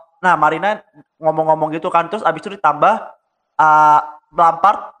kalau Marina ngomong-ngomong gitu kan terus abis itu ditambah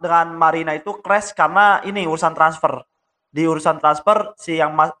Lampard dengan Marina itu crash karena ini urusan transfer. Di urusan transfer si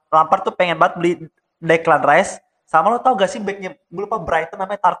yang Lampard tuh pengen banget beli Declan Rice. Sama lo tau gak sih backnya, gue lupa Brighton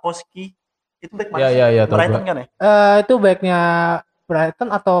namanya Tarkowski. Itu back mana sih? Iya, tahu Brighton gua. kan ya? Itu backnya Brighton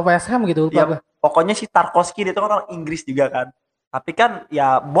atau West Ham gitu lupa Ya, gue. pokoknya si Tarkowski dia itu kan orang Inggris juga kan. Tapi kan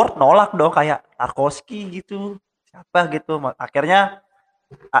ya board nolak dong kayak Tarkowski gitu. Siapa gitu. Akhirnya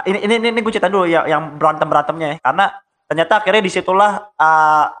ini gue cerita dulu ya yang berantemnya ya. Karena ternyata akhirnya disitulah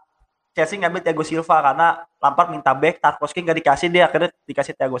Chelsea ngambil Thiago Silva karena Lampard minta back, Tarkowski nggak dikasih, dia akhirnya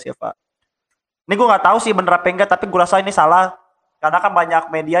dikasih Thiago Silva. Ini gue nggak tahu sih bener apa enggak, tapi gue rasa ini salah karena kan banyak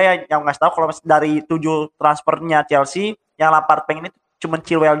media yang ngasih tahu kalau dari 7 transfernya Chelsea yang Lampard pengen itu cuma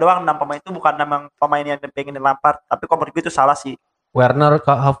Chilwell doang, 6 pemain itu bukan memang pemain yang pengen Lampard. Tapi kalau menurut gue itu salah sih. Werner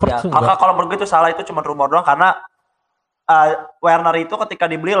Ya, Havertz enggak. kalau menurut gue itu salah, itu cuma rumor doang karena Werner itu ketika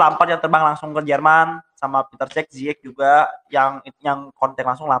dibeli Lampard yang terbang langsung ke Jerman sama Peter Cech, Ziyech juga yang kontak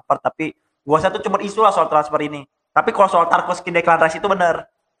langsung Lampard. Tapi gua rasa itu cuma isu lah soal transfer ini. Tapi kalau soal Tarkowski Declan Rice itu benar.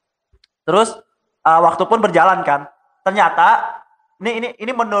 Terus waktu pun berjalan kan. Ternyata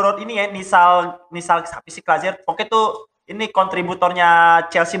ini menurut ini ya Nisal Sapisi Klazer, oke tuh ini kontributornya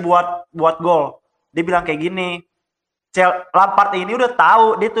Chelsea buat gol. Dia bilang kayak gini. Lampard ini udah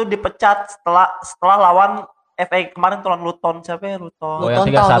tahu dia tuh dipecat setelah lawan FA kemarin tuh lawan Luton, siapa ya Luton?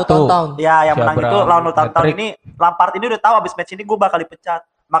 yang Luton Town. Ya, yang menang Abraham itu lawan Luton Town hat-trick. ini. Lampard ini udah tahu abis match ini gue bakal dipecat.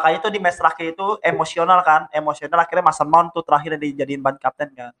 Makanya tuh di match terakhir itu emosional akhirnya Mason Mount tuh terakhir dijadiin ban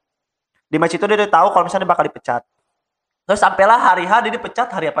kapten kan. Di match itu dia udah tahu kalau misalnya dia bakal dipecat. Terus sampailah hari H dia dipecat,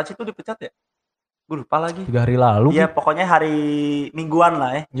 hari apa sih itu dipecat ya? Gue lupa lagi. 3 hari lalu. Iya, pokoknya hari Mingguan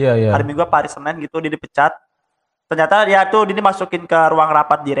lah ya. Iya. Hari Minggu apa hari Senin gitu dia dipecat. Ternyata dia tuh dia dimasukin ke ruang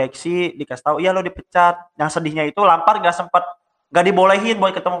rapat direksi, dikasih tahu iya lo dipecat. Yang sedihnya itu Lampard nggak dibolehin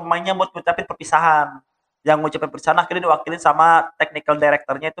buat ketemu pemainnya buat ngucapin perpisahan. Yang ngucapin perpisahan akhirnya diwakilin sama technical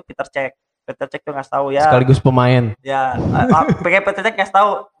directornya itu Peter Cech. Peter Cech tuh ngasih tahu ya. Sekaligus pemain. Ya, Peter Cech ngasih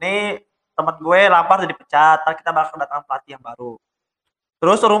tahu, nih teman gue Lampard udah dipecat, ntar kita bakal kedatangan pelatih yang baru.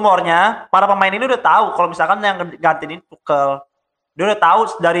 Terus rumornya para pemain ini udah tahu kalau misalkan yang gantiin Tuchel. Dia udah tahu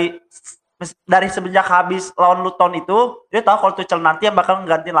dari semenjak habis lawan Luton itu, dia tahu kalau Tuchel nanti yang bakal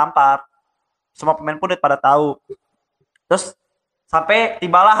nggantiin Lampard. Semua pemain pun udah pada tahu. Terus sampai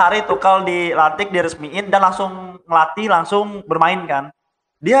tibalah hari Tuchel dilantik, diresmiin dan langsung ngelatih, langsung bermain kan.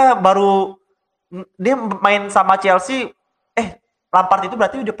 Dia main sama Chelsea, Lampard itu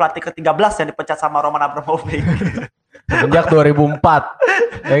berarti udah pelatih ke-13 yang dipecat sama Roman Abramovich. Sejak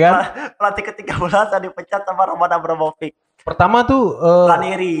 2004. Ya kan? Pelatih ke-13 yang dipecat sama Roman Abramovich. Pertama tuh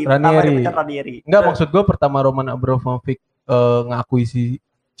Ranieri. Pertama dipecat Ranieri. Enggak, maksud gue pertama Roman Abramovich ngakuisisi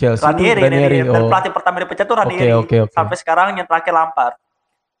Chelsea Ranieri. Oh. Dan pelatih pertama dipecat tuh Ranieri. Okay. Sampai sekarang yang terakhir Lampard.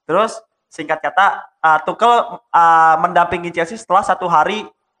 Terus singkat kata Tuchel mendampingi Chelsea setelah 1 hari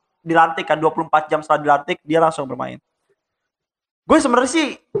dilantik kan, 24 jam setelah dilantik dia langsung bermain. Gue sebenarnya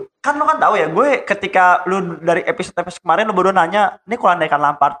sih kan lo kan tahu ya, gue ketika lu dari episode kemarin lu baru nanya, ini kalau andaikan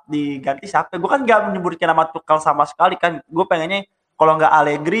Lampard diganti siapa? Gue kan gak menyebutkan nama Tuchel sama sekali kan. Gue pengennya kalau nggak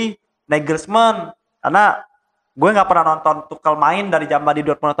Allegri, Nagelsmann, karena gue nggak pernah nonton Tuchel main dari zaman di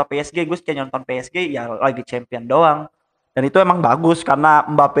Dortmund atau PSG. Gue kayak nonton PSG ya lagi champion doang. Dan itu emang bagus karena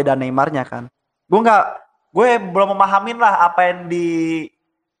Mbappe dan Neymarnya kan. Gue belum memahamin lah apa yang di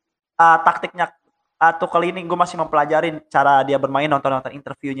taktiknya Tuchel ini. Gue masih mempelajarin cara dia bermain, nonton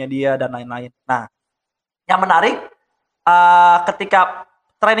interviewnya dia dan lain-lain. Nah, yang menarik ketika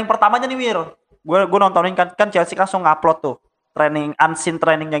training pertamanya nih Wir, gue nontonin kan Chelsea langsung ngupload tuh training unseen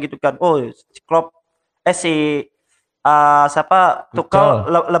trainingnya gitu kan. Oh, Klopp Tuchel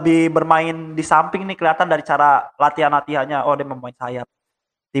lebih bermain di samping nih, kelihatan dari cara latihannya. Oh, dia memain sayap.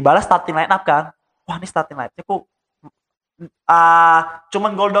 Tibalah starting line up kan. Wah, ini starting line up kok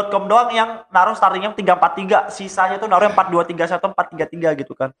cuman goal.com doang yang naruh startingnya 3-4-3, sisanya tuh naruh 4-2-3-1, 4-3-3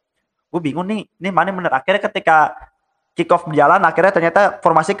 gitu kan. Gue bingung nih, ini mana bener. Akhirnya ketika kick off berjalan, akhirnya ternyata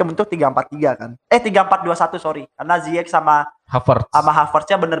formasi kebentuk 3-4-3 kan. 3-4-2-1 sorry. Karena Ziyech sama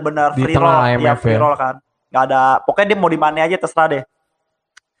Havertz-nya bener-bener free roll, ya free roll kan. Gak ada, pokoknya dia mau di mana aja terserah deh.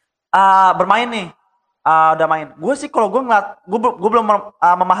 Bermain nih, udah main. Gue sih kalau gue belum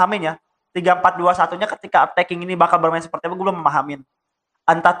memahaminya. 3-4-2-1-nya ketika attacking ini bakal bermain seperti apa, gue belum memahamin.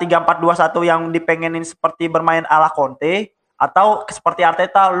 Entah 3-4-2-1 yang dipengenin seperti bermain ala Conte, atau seperti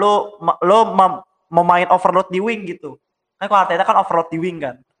Arteta lo main overload di wing gitu. Kan kalau Arteta kan overload di wing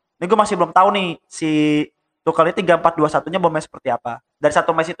kan. Ini gue masih belum tahu nih si Tuchel ini 3-4-2-1-nya bermain seperti apa. Dari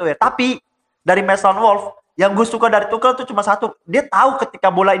satu match itu ya. Tapi dari match lawan Wolves, yang gue suka dari Tuchel itu cuma satu. Dia tahu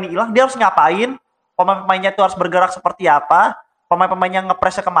ketika bola ini hilang dia harus ngapain, pemain-pemainnya itu harus bergerak seperti apa, pemain-pemainnya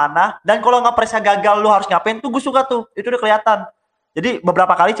ngepresnya kemana, dan kalau ngepresnya gagal lu harus ngapain tuh gue suka tuh. Itu udah kelihatan. Jadi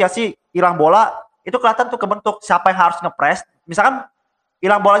beberapa kali Chelsea hilang bola, itu kelihatan tuh kebentuk siapa yang harus ngepres. Misalkan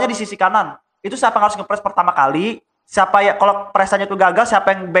hilang bolanya di sisi kanan, itu siapa yang harus ngepres pertama kali, siapa ya kalau presannya tuh gagal,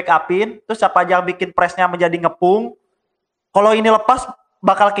 siapa yang backupin, terus siapa yang bikin presnya menjadi ngepung. Kalau ini lepas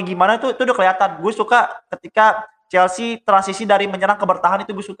bakal kayak gimana tuh itu udah kelihatan. Gue suka ketika Chelsea transisi dari menyerang ke bertahan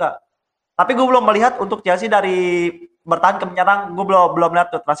itu gue suka. Tapi gue belum melihat untuk Chelsea dari bertahan ke menyerang, gue belum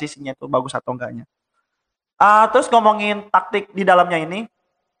lihat tuh transisinya itu bagus atau enggaknya. Terus ngomongin taktik di dalamnya ini,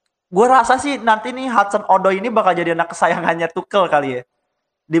 gue rasa sih nanti nih Hudson-Odoi ini bakal jadi anak kesayangannya Tuchel kali ya.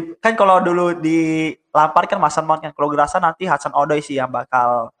 Kan kalau dulu di Lampard kan Mason Mount kan, kalau gue rasa nanti Hudson-Odoi sih yang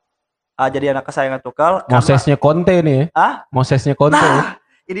bakal jadi anak kesayangan Tuchel. Mosesnya Conte nih ya. Mosesnya Conte. Nah,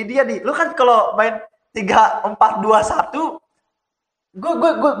 ini dia nih. Lu kan kalau main 3-4-2-1,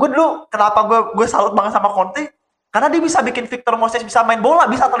 gue dulu kenapa gue salut banget sama Conte, karena dia bisa bikin Victor Moses bisa main bola,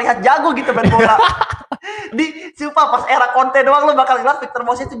 bisa terlihat jago gitu main bola. Sumpah pas era Conte doang lu bakal lihat Victor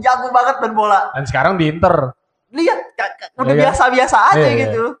Moses itu jago banget main bola. Dan sekarang di Inter. Lihat udah biasa-biasa aja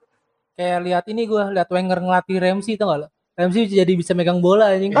gitu. Kayak lihat ini gue lihat Wenger ngelatih Ramsey, tau gak lo? Ramsey jadi bisa megang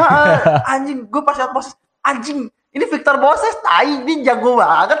bola anjing. Anjing, gue pas lihat Moses, anjing, ini Victor Moses, ini jago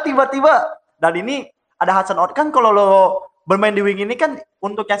banget tiba-tiba. Dan ini ada Hudson-Odoi kan, kalau lo bermain di wing ini kan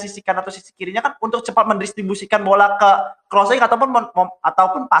untuk yang sisi kanan atau sisi kirinya kan untuk cepat mendistribusikan bola ke crossing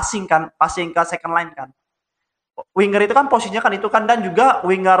ataupun passing ke second line kan. Winger itu kan posisinya kan itu kan, dan juga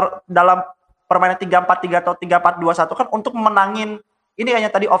winger dalam permainan 3-4-3 atau 3-4-2-1 kan untuk menangin ini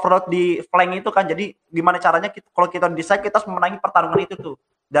kayaknya tadi overload di flank itu kan. Jadi gimana caranya kalau kita decide kita harus memenangi pertarungan itu tuh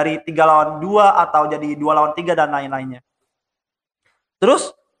dari 3 lawan 2 atau jadi 2 lawan 3 dan lain-lainnya.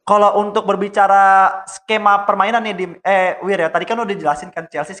 Terus kalau untuk berbicara skema permainan nih di Wir ya, tadi kan udah jelasin kan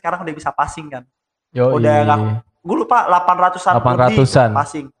Chelsea sekarang udah bisa passing kan. Udah gue lupa 800-an lebih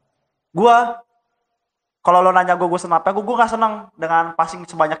passing. Kalau lo nanya gue senang apa, gue gak senang dengan passing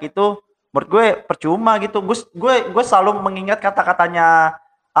sebanyak itu. Menurut gue percuma gitu. Gue selalu mengingat kata-katanya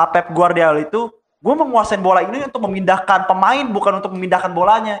Pep Guardiola itu, gue menguasain bola ini untuk memindahkan pemain, bukan untuk memindahkan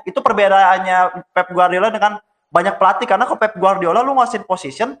bolanya. Itu perbedaannya Pep Guardiola dengan banyak pelatih, karena kalau Pep Guardiola lu nguasain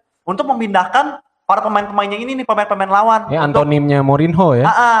position untuk memindahkan para pemain-pemainnya ini nih, pemain-pemain lawan. Ya antonimnya Mourinho ya.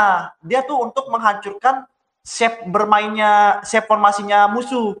 Dia tuh untuk menghancurkan shape bermainnya, shape formasinya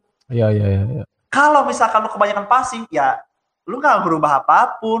musuh. Iya. Kalau misalkan lu kebanyakan passing, ya lu nggak berubah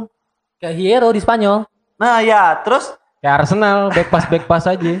apapun. Kayak Hierro di Spanyol. Nah ya, terus kayak Arsenal, back pass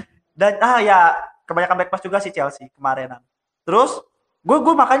aja. Dan ya kebanyakan back pass juga sih Chelsea kemarinan. Terus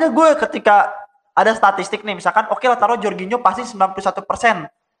gue makanya gue ketika ada statistik nih, misalkan oke lah taruh Jorginho passing 91%.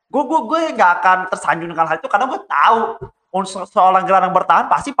 Gue nggak akan tersanjung dengan hal itu, karena gue tahu seorang gelandang bertahan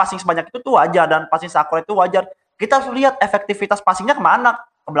pasti passing sebanyak itu tuh wajar, dan passing seakurat itu wajar. Kita harus lihat efektivitas passingnya kemana,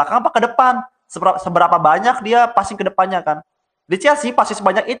 ke belakang apa ke depan, seberapa banyak dia passing ke depannya kan. Di Chelsea passing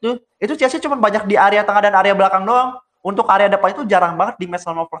sebanyak itu Chelsea cuma banyak di area tengah dan area belakang doang. Untuk area depan itu jarang banget di match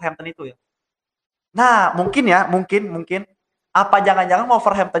lawan Wolverhampton itu ya. Nah mungkin apa jangan-jangan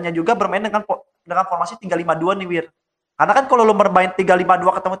Wolverhamptonnya juga bermain dengan formasi 3-5-2 nih Wir. Karena kan kalau lu bermain 3-5-2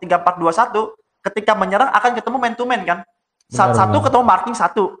 ketemu 3-4-2-1, ketika menyerang akan ketemu man to man kan. Satu ketemu marking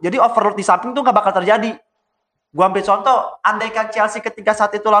satu. Jadi overload di samping tuh gak bakal terjadi. Gua ambil contoh, andaikan Chelsea ketika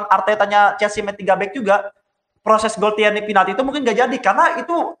saat itu lawan Artetanya Chelsea main 3 back juga, proses gol Tierney penalti itu mungkin gak jadi, karena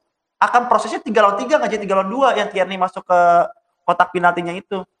itu akan prosesnya 3 lawan 3 gak jadi 3 lawan 2 yang Tierney masuk ke kotak penaltinya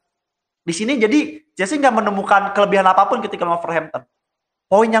itu. Di sini jadi Chelsea nggak menemukan kelebihan apapun ketika lawan Wolverhampton.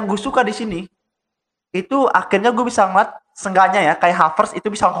 Poin yang gue suka di sini itu akhirnya gue bisa ngeliat seenggaknya ya, kayak Havertz itu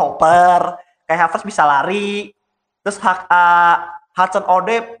bisa hopper, kayak Havertz bisa lari. Terus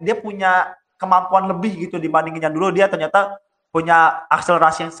Hudson-Odoi dia punya kemampuan lebih gitu dibandingin yang dulu. Dia ternyata punya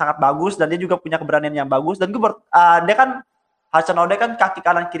akselerasi yang sangat bagus, dan dia juga punya keberanian yang bagus. Dan dia kan Hudson-Odoi kan kaki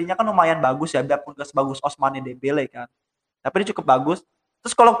kanan kirinya kan lumayan bagus ya, biarpun gak sebagus Ousmane Dembele kan, tapi dia cukup bagus.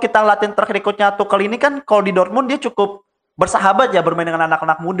 Terus kalau kita latihan track record-nya Tuchel ini kan, kalau di Dortmund dia cukup bersahabat ya, bermain dengan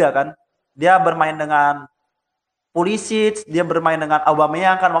anak-anak muda kan. Dia bermain dengan Pulisic, dia bermain dengan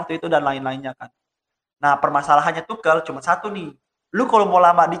Aubameyang kan waktu itu, dan lain-lainnya kan. Nah permasalahannya Tuchel cuma satu nih, lu kalau mau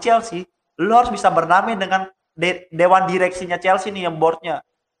lama di Chelsea, lu harus bisa bernamai dengan dewan direksinya Chelsea nih, yang boardnya.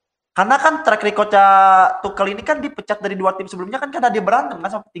 Karena kan track record-nya Tuchel ini kan dipecat dari 2 tim sebelumnya kan karena dia berantem kan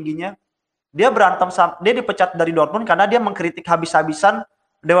sama petingginya. Dia dipecat dari Dortmund karena dia mengkritik habis-habisan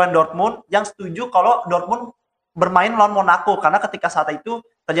Dewan Dortmund yang setuju kalau Dortmund bermain lawan Monaco, karena ketika saat itu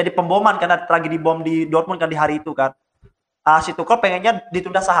terjadi pemboman karena tragedi bom di Dortmund kan di hari itu kan. Si Tuchel pengennya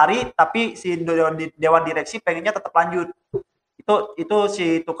ditunda sehari, tapi si Dewan Direksi pengennya tetap lanjut. Itu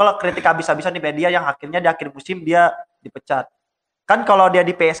si Tuchel kritik habis-habisan di media, yang akhirnya di akhir musim dia dipecat. Kan kalau dia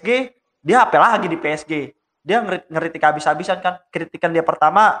di PSG, dia apa lagi di PSG? dia ngeritik habis-habisan kan. Kritikan dia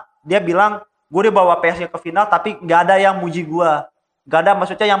pertama, dia bilang gue udah bawa PSG ke final tapi nggak ada yang muji gue, nggak ada,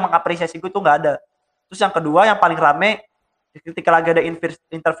 maksudnya yang mengapresiasi gue tuh nggak ada. Terus yang kedua yang paling rame ketika lagi ada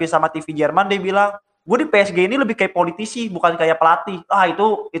interview sama TV Jerman, dia bilang gue di PSG ini lebih kayak politisi bukan kayak pelatih.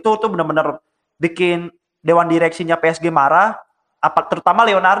 Itu tuh benar-benar bikin dewan direksinya PSG marah, terutama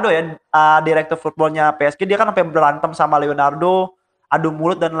Leonardo ya, direktur footballnya PSG. Dia kan sampai berantem sama Leonardo, adu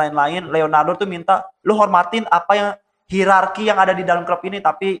mulut dan lain-lain. Leonardo tuh minta lu hormatin apa yang hierarki yang ada di dalam klub ini,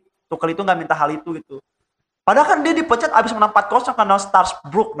 tapi Tuchel itu nggak minta hal itu gitu. Padahal kan dia dipecat abis menang 4-0 karena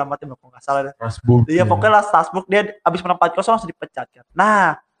Strasbourg nama timnya kalau nggak salah. Strasbourg. Iya pokoknya lah Strasbourg, dia abis menang 4-0 langsung dipecat kan.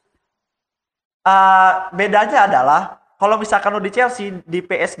 Nah, bedanya adalah kalau misalkan lu di Chelsea, di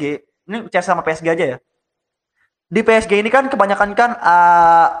PSG, ini Chelsea sama PSG aja ya. Di PSG ini kan kebanyakan kan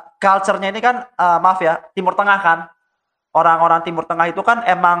culture-nya ini kan maaf ya, Timur Tengah kan. Orang-orang Timur Tengah itu kan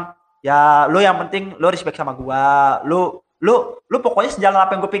emang ya lu yang penting lu respect sama gua. Lu pokoknya sejalan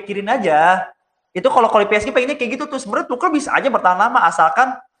apa yang gue pikirin aja. Itu kalau PSG pengennya kayak gitu tuh. Sebenarnya Tuchel bisa aja bertahan lama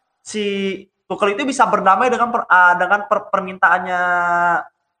asalkan si Tuchel itu bisa berdamai dengan permintaannya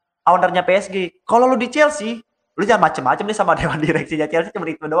ownernya PSG. Kalau lu di Chelsea, lu jangan macem-macem nih sama dewan direksinya Chelsea, cuma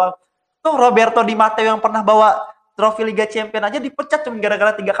itu doang. Tuh Roberto Di Matteo yang pernah bawa trofi Liga Champions aja dipecat cuma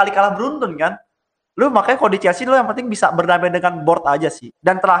gara-gara 3 kali kalah beruntun kan. Lu makanya kalau di Chelsea lu yang penting bisa berdamai dengan board aja sih.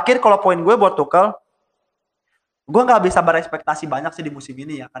 Dan terakhir kalau poin gue buat Tuchel, gue nggak bisa berekspektasi banyak sih di musim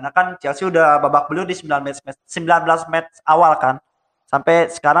ini ya, karena kan Chelsea udah babak belur di 19 match awal kan. Sampai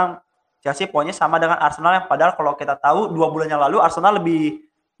sekarang Chelsea poinnya sama dengan Arsenal, yang padahal kalau kita tahu 2 bulan yang lalu Arsenal lebih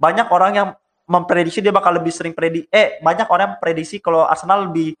banyak orang yang memprediksi dia bakal lebih sering banyak orang yang prediksi kalau Arsenal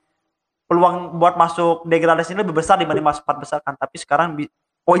lebih peluang buat masuk degradasi ini lebih besar dibanding masuk 4 besar kan. Tapi sekarang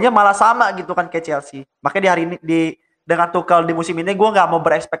poinnya malah sama gitu kan kayak Chelsea. Makanya di hari ini dengan Tuchel di musim ini gue nggak mau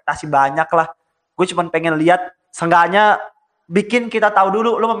berekspektasi banyak lah. Gue cuma pengen lihat seenggaknya bikin kita tahu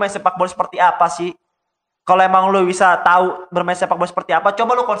dulu lu bermain sepak bola seperti apa sih. Kalau emang lu bisa tahu bermain sepak bola seperti apa,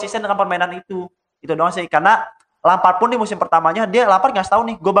 coba lu konsisten dengan permainan itu. Itu doang sih. Karena Lampard pun di musim pertamanya Lampard nggak tahu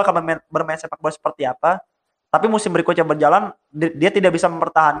nih gue bakal bermain sepak bola seperti apa. Tapi musim berikutnya berjalan dia tidak bisa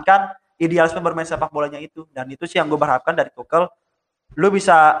mempertahankan idealisme bermain sepak bolanya itu. Dan itu sih yang gue berharapkan dari Tuchel. Lu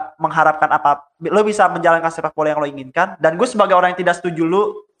bisa mengharapkan lu bisa menjalankan sepak bola yang lo inginkan. Dan gue sebagai orang yang tidak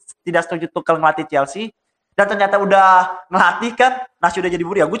setuju Tuchel ngelatih Chelsea, dan ternyata udah ngelatih kan, udah jadi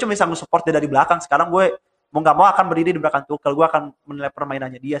buri ya, gue cuma bisa nge-support dia dari belakang. Sekarang gue mau nggak mau akan berdiri di belakang Tuchel, gue akan menilai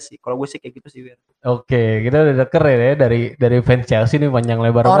permainannya dia sih. Kalau gue sih kayak gitu sih, Wir. Oke, kita udah deker ya dari fans Chelsea nih panjang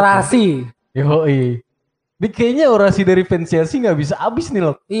lebar. Orasi. Yoi. Ini kayaknya orasi dari fans Chelsea nggak bisa habis nih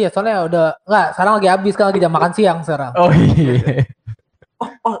loh. Iya, soalnya udah nggak, sekarang lagi habis kan, lagi jam makan siang sekarang. Oh iya.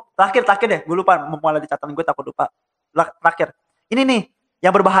 Terakhir deh, gue lupa, mulai di catatan gue takut lupa. Terakhir, ini nih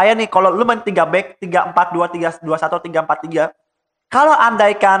yang berbahaya nih, kalau lu main 3 back, 3-4-2, 3-2-1, 3-4-3. Kalau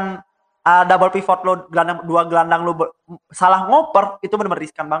andaikan double pivot lu, dua gelandang lu salah ngoper, itu benar-benar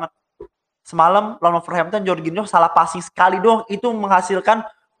riskan banget. Semalam lawan Wolverhampton, Jorginho salah passing sekali doang, itu menghasilkan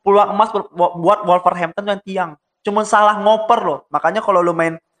peluang emas buat Wolverhampton yang tiang. Cuma salah ngoper loh. Makanya kalau lu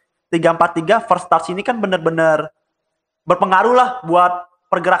main 3-4-3, first touch ini kan benar-benar berpengaruh lah buat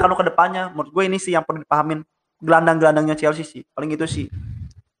pergerakan lu ke depannya. Menurut gue ini sih yang perlu dipahamin gelandang-gelandangnya Chelsea sih. Paling itu sih.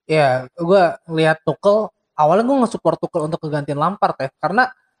 Ya, gue lihat Tuchel, awalnya gue nge-support Tuchel untuk kegantian Lampard ya. Karena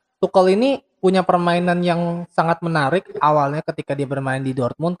Tuchel ini punya permainan yang sangat menarik awalnya ketika dia bermain di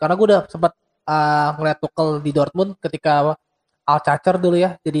Dortmund. Karena gue udah sempat ngeliat Tuchel di Dortmund ketika Alcacer dulu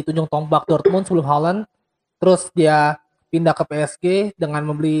ya, jadi ujung tombak Dortmund sebelum Haaland. Terus dia pindah ke PSG dengan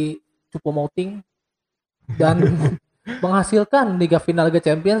membeli Choupo-Moting dan menghasilkan final Liga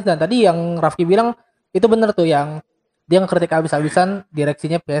Champions. Dan tadi yang Rafki bilang itu bener tuh, yang dia ngekritik habis-habisan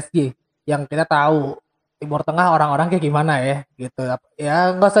direksinya PSG, yang kita tahu Timur Tengah orang-orang kayak gimana ya gitu.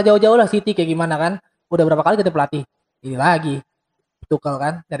 Ya nggak usah jauh-jauh lah, City kayak gimana kan, udah berapa kali ganti pelatih, ini lagi Tuchel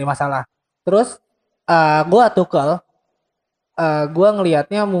kan dari masalah. Terus gue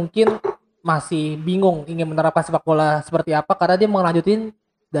ngelihatnya mungkin masih bingung ingin menerapkan sepak bola seperti apa, karena dia mau lanjutin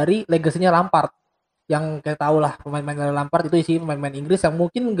dari legasinya Lampard. Yang kita tahu lah, pemain-pemain dari Lampard itu isi pemain-pemain Inggris yang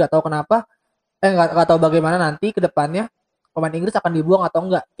mungkin nggak tahu kenapa, nggak tahu bagaimana nanti ke depannya pemain Inggris akan dibuang atau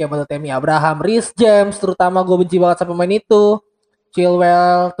enggak. Kayak Tammy Abraham, Reece James, terutama gue benci banget sama pemain itu.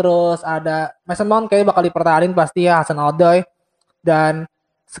 Chilwell, terus ada Mason Mount kayaknya bakal dipertahanin pasti ya, Hudson-Odoi. Dan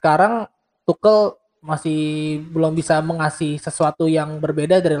sekarang Tuchel masih belum bisa mengasih sesuatu yang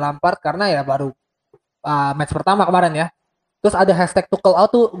berbeda dari Lampard karena ya baru match pertama kemarin ya. Terus ada hashtag Tuchel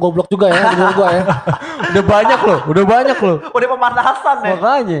out tuh goblok juga ya menurut gue ya. Udah banyak loh. Udah pemanasan ya.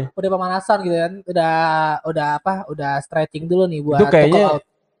 Makanya. Udah pemanasan gitu kan. Udah stretching dulu nih buat itu kayaknya Tuchel out.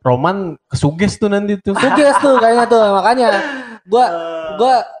 Roman kesuges tuh nanti tuh. Suges tuh kayaknya tuh. Makanya gua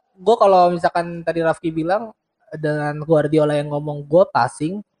gua kalau misalkan tadi Rafki bilang dengan Guardiola yang ngomong gua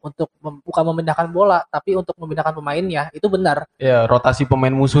passing untuk bukan memindahkan bola tapi untuk memindahkan pemainnya, itu benar. Ya, rotasi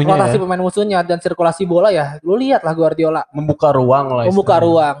pemain musuhnya Rotasi ya. pemain musuhnya dan sirkulasi bola ya. Lu lihat lah Guardiola Membuka ruang lah. membuka istilahnya.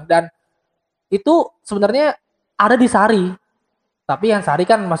 ruang, dan itu sebenarnya ada di Sarri. Tapi yang Sarri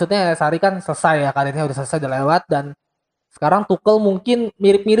kan maksudnya Sarri kan selesai ya, karirnya udah selesai, udah lewat, dan sekarang Tuchel mungkin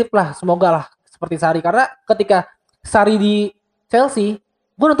mirip-mirip lah, semoga lah seperti Sarri, karena ketika Sarri di Chelsea,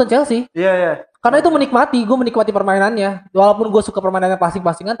 gue nonton Chelsea Iya, iya. karena itu gue menikmati permainannya, walaupun gue suka permainannya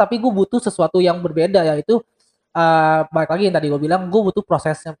passing-passingan, tapi gue butuh sesuatu yang berbeda, yaitu balik lagi yang tadi gue bilang, gue butuh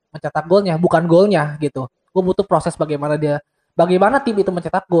prosesnya mencetak golnya, bukan golnya gitu. Gue butuh proses bagaimana tim itu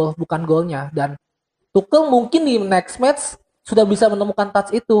mencetak gol, bukan golnya. Dan Tuchel mungkin di next match sudah bisa menemukan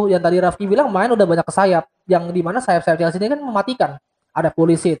touch itu. Yang tadi Rafki bilang main udah banyak ke sayap, yang dimana sayap-sayap Chelsea ini kan mematikan. Ada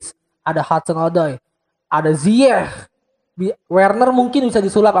Pulisic, ada Hudson-Odoi, ada Ziyech, Werner mungkin bisa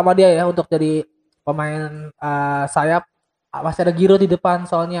disulap sama dia ya untuk jadi pemain sayap. Masih ada Giroud di depan,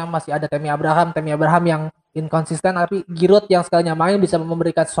 soalnya masih ada Tammy Abraham yang inkonsisten, tapi Giroud yang sekalinya main bisa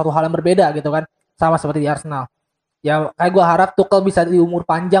memberikan sesuatu hal yang berbeda gitu kan, sama seperti di Arsenal. Ya kayak gue harap Tuchel bisa di umur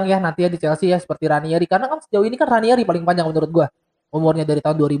panjang ya nanti ya di Chelsea ya, seperti Ranieri, karena kan sejauh ini kan Ranieri paling panjang menurut gue, umurnya dari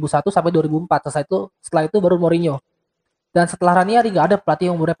tahun 2001 sampai 2004. Setelah itu baru Mourinho, dan setelah Ranieri nggak ada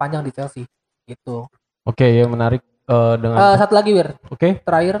pelatih yang umurnya panjang di Chelsea gitu. Oke, ya menarik dengan Satu lagi Wir, Oke.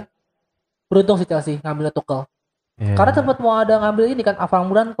 terakhir, beruntung si Chelsea ngambilnya Tuchel. Ya. Karena sempat mau ada ngambil ini kan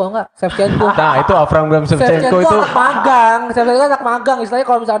Avram kalau enggak Shevchenko. Nah, itu Avram Shevchenko itu anak magang. Shevchenko anak magang. Istilahnya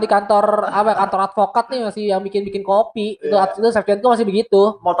kalau misalnya di kantor kantor advokat nih masih yang bikin kopi. Itu Shevchenko masih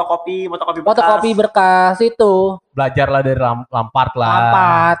begitu. Motokopi Fotokopi berkas itu. belajarlah dari Lampard lah.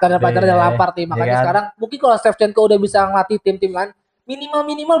 Lampard, ada belajar dari Iya. Lampard nih. Makanya Iya kan? sekarang mungkin kalau Shevchenko udah bisa ngelatih tim-tim lain,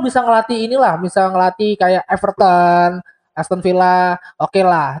 minimal bisa ngelatih inilah, bisa ngelatih kayak Everton, Aston Villa, oke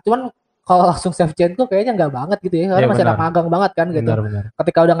lah. Cuman kalau langsung Shevchenko kayaknya nggak banget gitu ya, karena Iya, masih benar. anak magang banget kan gitu. Benar.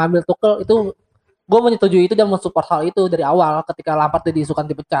 Ketika udah ngambil Tuchel itu, gue menyetujui itu dan mensupport hal itu dari awal ketika Lampard diisukan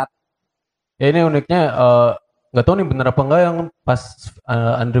dipecat. Ya ini uniknya nggak tahu nih bener apa enggak yang pas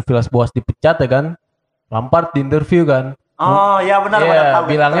Andre Villas-Boas dipecat ya kan, Lampard di interview kan. Oh iya benar. Iya,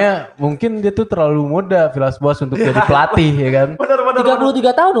 bilangnya mungkin dia tuh terlalu muda Villas-Boas untuk jadi pelatih ya kan. Benar.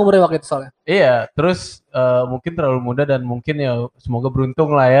 33 tahun umurnya waktu itu soalnya. Iya, terus mungkin terlalu muda dan mungkin ya semoga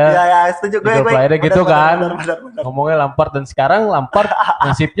beruntung lah ya. Iya, setuju gue. Akhirnya gitu kan. Benar. Ngomongnya Lampard, dan sekarang Lampard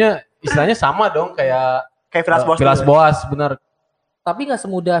nasibnya istilahnya sama dong kayak Kayak Villas-Boas, benar. Tapi nggak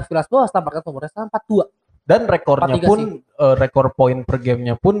semudah Villas-Boas, Lampard kan umurnya 42. Dan rekornya 43 pun rekor poin per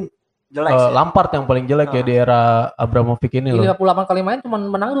gamenya pun jelek sih. Lampard yang paling jelek ya di era Abramovich ini Di loh. 58 kali main cuma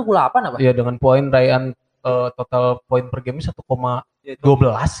menang 28 apa? Iya, dengan poin raihan total poin per game 1,12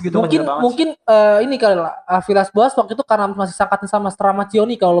 gitu. Mungkin ini kali lah, Villas-Boas waktu itu karena masih sangkatan sama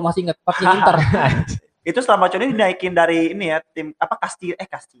Stramaccioni kalau lo masih ingat pas di Inter. Itu selama ini dinaikin dari ini ya, tim apa Castilla.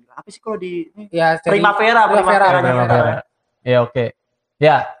 Apa sih kalau di ini? Ya, Primavera. Ya oke.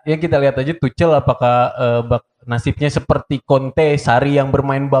 Ya, yang kita lihat aja Tuchel apakah nasibnya seperti Conte, Sarri yang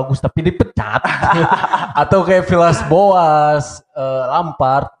bermain bagus tapi dipecat, atau kayak Villas-Boas,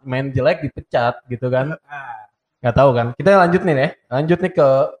 Lampard main jelek dipecat gitu kan? Nggak tahu kan. Kita lanjut nih ke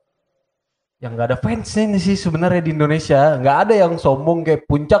yang nggak ada fansnya nih sih sebenarnya di Indonesia. Nggak ada yang sombong kayak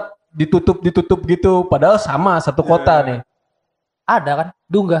Puncak ditutup gitu, padahal sama satu kota nih. Ada kan?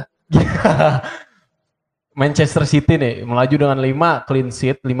 Dunga. Manchester City nih melaju dengan 5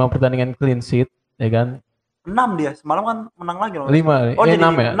 pertandingan clean sheet, ya kan? 6 dia, semalam kan menang lagi loh. 5, Oh, jadi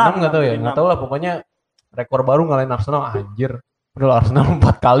 6 ya? 6 nggak tahu ya, jadi nggak tahu lah, pokoknya rekor baru ngalahin Arsenal, anjir. Padahal Arsenal 4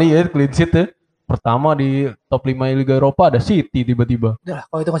 kali ya clean sheet ya. Pertama di top 5 Liga Eropa ada City tiba-tiba. Udah lah,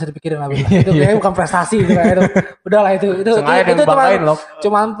 kalau itu masih dipikirin lah. Itu kayaknya bukan prestasi gitu kan itu. Udah lah itu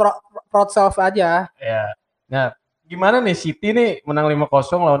cuman proud self aja. Ya. Nah, gimana nih City nih menang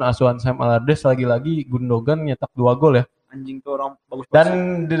 5-0 lawan asuhan Sam Allardyce, lagi-lagi Gundogan nyetak 2 gol ya. Anjing tuh orang bagus banget.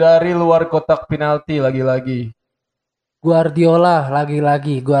 Dan dari luar kotak penalti lagi-lagi. Guardiola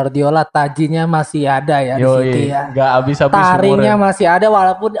tajinya masih ada ya di City ya. Nggak habis-habis Taringnya umurnya. masih ada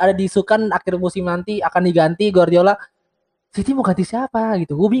walaupun ada diisukan akhir musim nanti akan diganti Guardiola. City mau ganti siapa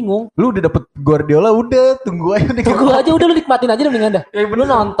gitu, gue bingung. Lu udah dapet Guardiola, udah tunggu aja. Tunggu aja udah, lu nikmatin aja mendingan dah. Ya, Lu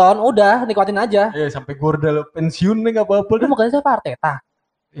nonton udah nikmatin aja. Ya sampai Guardiola pensiun nih nggak apa-apa. Lu mau ganti siapa? Arteta.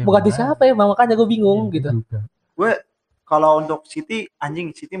 Mau ganti siapa ya? Makanya gue bingung gitu. Gue kalau untuk City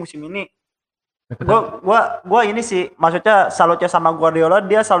musim ini gue ini sih, maksudnya salutnya sama Guardiola,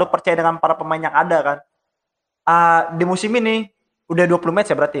 dia selalu percaya dengan para pemain yang ada kan. Di musim ini udah 20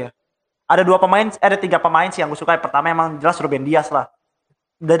 match ya berarti ya. Ada 3 pemain sih yang gue suka. Pertama emang jelas Ruben Dias lah.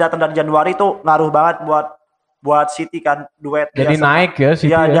 udah datang dari Januari tuh ngaruh banget buat City kan, duet Jadi dia naik ya City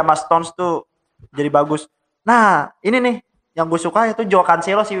dia ya. sama Stones tuh jadi bagus. Nah, ini nih yang gue suka itu Joao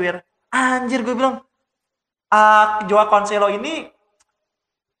Cancelo sih, Wir. Anjir, gue bilang Joao Cancelo ini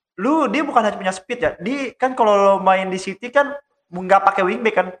dia bukan hanya punya speed ya. Dia kan kalau lo main di City kan nggak pakai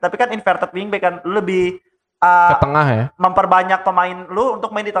wingback kan, tapi kan inverted wingback kan. Lu lebih Ke tengah ya. memperbanyak pemain lu untuk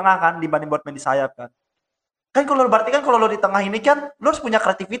main di tengah kan dibanding buat main di sayap kan. Kan kalau berarti kan kalau lo di tengah ini kan lo harus punya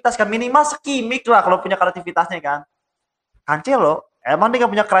kreativitas kan, minimal sekimik lah kalau punya kreativitasnya kan. Cancelo emang dia gak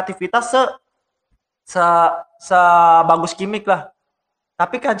punya kreativitas sebagus Kimmich lah.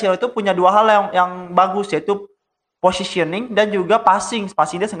 Tapi Cancelo itu punya dua hal yang bagus, yaitu positioning dan juga passing.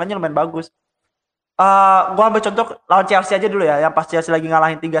 Passing dia sengaja lumayan bagus. Gua ambil contoh lawan Chelsea aja dulu ya, yang pas Chelsea lagi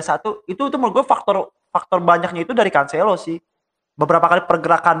ngalahin 3-1, itu menurut gue faktor banyaknya itu dari Cancelo sih. Beberapa kali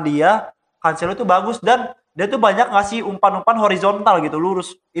pergerakan dia, Cancelo itu bagus dan dia tuh banyak ngasih umpan-umpan horizontal gitu,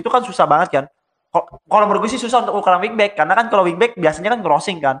 lurus. Itu kan susah banget kan. Kalau menurut gue sih susah untuk ukuran wingback, karena kan kalau wingback biasanya kan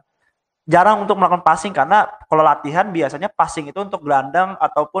crossing kan. Jarang untuk melakukan passing, karena kalau latihan biasanya passing itu untuk gelandang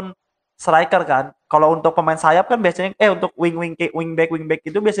ataupun striker kan. Kalau untuk pemain sayap kan biasanya untuk wingback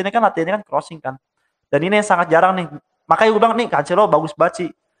itu biasanya kan latihannya kan crossing kan. Dan ini yang sangat jarang nih. Makanya gue bilang nih Cancelo bagus banget sih.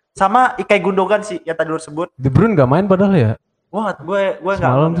 Sama Ilkay Gundogan sih yang tadi lu sebut. De Bruyne gak main padahal ya. Wah, gue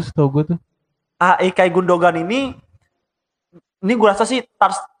enggak. Semalam tuh setahu gue tuh. Ilkay Gundogan ini gue rasa sih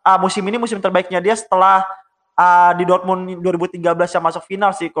musim ini musim terbaiknya dia setelah di Dortmund 2013 yang masuk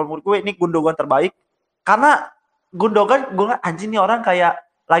final sih. Kalau menurut gue ini Gundogan terbaik. Karena Gundogan gue anjing nih orang kayak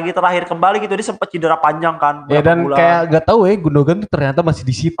lagi terakhir kembali gitu, dia sempat cedera panjang kan. Ya dan bulan. Kayak gak tahu ya Gundogan tuh ternyata masih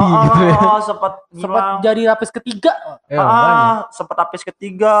di City gitu ya. Sempat jadi lapis ketiga. Sempat lapis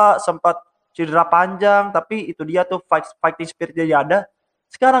ketiga, sempat cedera panjang, tapi itu dia tuh fighting spirit dia ada.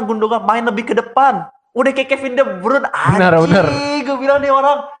 Sekarang Gundogan main lebih ke depan. Udah kayak Kevin De Bruyne. Benar. Gue bilang nih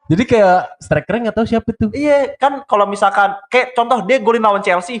orang. Jadi kayak strikernya gak tahu siapa tuh. Iya, kan kalau misalkan kayak contoh dia golin lawan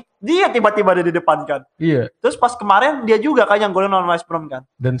Chelsea, dia tiba-tiba ada di depan kan. Iya. Terus pas kemarin dia juga kan yang golin lawan West Brom kan.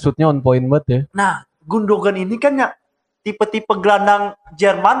 Dan shootnya on point banget ya. Nah, Gundogan ini kan ya tipe-tipe gelandang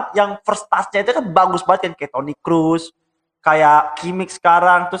Jerman yang first touch-nya itu kan bagus banget kan, kayak Toni Kroos, kayak Kimmich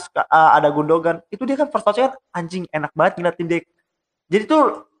sekarang, terus ada Gundogan. Itu dia kan first touch-nya kan anjing enak banget ngeliatin dia. Jadi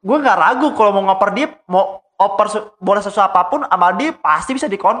tuh gue nggak ragu kalau mau ngoper dia, mau oper bola sesuatu apapun sama dia pasti bisa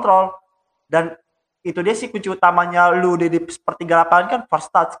dikontrol. Dan itu dia sih kunci utamanya lu di sepertiga lapangan kan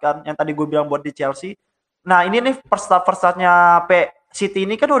first touch kan, yang tadi gue bilang buat di Chelsea. Nah ini nih first touch-nya City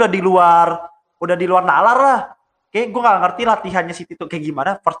ini kan udah di luar nalar lah. Kayak gue nggak ngerti latihannya City tuh kayak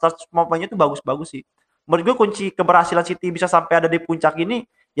gimana. First touch momennya tuh bagus-bagus sih. Menurut gue kunci keberhasilan City bisa sampai ada di puncak ini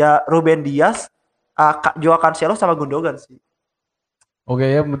ya Ruben Dias, Joao Cancelo sama Gundogan sih. Oke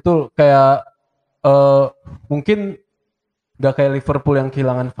ya betul, kayak mungkin gak kayak Liverpool yang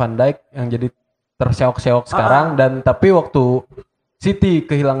kehilangan Van Dijk yang jadi terseok-seok sekarang, dan tapi waktu City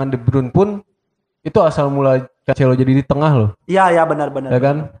kehilangan De Bruyne pun itu asal mula Cancelo jadi di tengah loh. Iya benar. Ya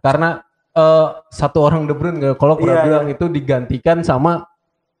kan, karena satu orang De Bruyne kalau pernah bilang itu digantikan sama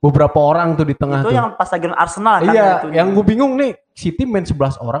beberapa orang tuh di tengah itu tuh. Yang pas lagi Arsenal kan. Iya, yang gue bingung nih City main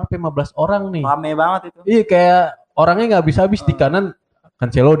 11 orang sampai 15 orang nih. Rame banget itu. Iya, kayak orangnya nggak habis-habis di kanan.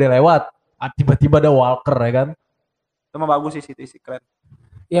 Cancelo udah lewat, tiba-tiba ada Walker ya kan. Itu mah bagus sih City sih, keren.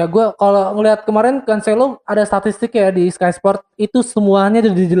 Ya gue kalau ngelihat kemarin Cancelo ada statistik ya di Sky Sport, itu semuanya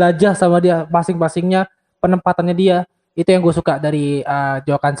dijelajah sama dia, masing-masingnya penempatannya dia. Itu yang gue suka dari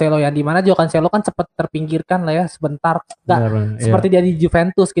Joao Cancelo, yang dimana Joao Cancelo kan sempat terpinggirkan lah ya sebentar, seperti dia di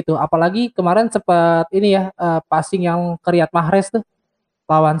Juventus gitu. Apalagi kemarin sempat ini ya passing yang ke Riyad Mahrez tuh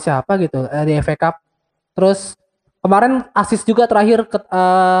lawan siapa gitu di FA Cup. Terus kemarin assist juga terakhir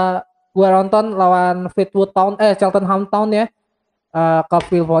gue nonton lawan Fleetwood Town, Cheltenham Town ya, ke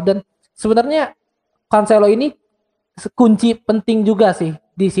Phil Foden. Sebenarnya Cancelo ini kunci penting juga sih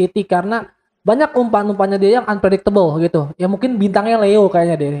di City karena banyak umpan-umpannya dia yang unpredictable gitu. Ya mungkin bintangnya Leo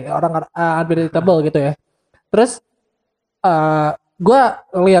kayaknya deh, orang unpredictable gitu ya. Terus gue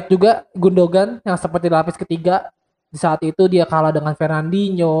lihat juga Gundogan yang seperti lapis ketiga. Di saat itu dia kalah dengan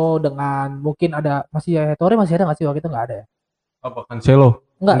Fernandinho, dengan mungkin ada Torre masih ada nggak sih waktu itu? Nggak ada ya? Apa Cancelo?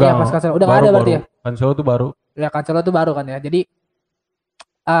 Enggak ya, pas Cancelo udah nggak ada berarti ya? Cancelo tuh baru. Ya Cancelo tuh baru kan ya. Jadi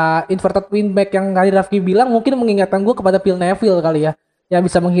inverted wingback yang kali Rafki bilang mungkin mengingatkan gue kepada Phil Neville kali ya, yang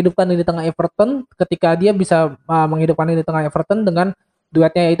bisa menghidupkan di tengah Everton ketika dia bisa menghidupkan di tengah Everton dengan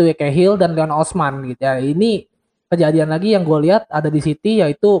duetnya yaitu Cahill dan Leon Osman gitu ya. Ini kejadian lagi yang gue lihat ada di City,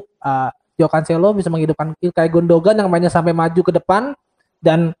 yaitu Joao Cancelo bisa menghidupkan Ilkay Gundogan yang mainnya sampai maju ke depan,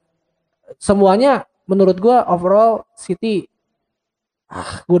 dan semuanya menurut gue overall City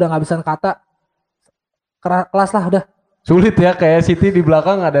gue udah nggak bisa kata kelas lah udah. Sulit ya, kayak City di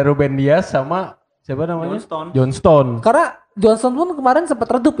belakang ada Ruben Dias sama siapa namanya? John Stone. Karena Johnson pun kemarin sempat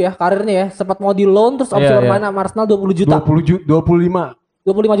redup ya karirnya ya, sempat mau di loan terus opsi Iya, bermain sama Arsenal 20 juta.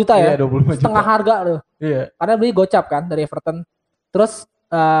 25 juta ya. Iya, 25 juta. Setengah harga loh. Iya. Karena beli gocap kan dari Everton. Terus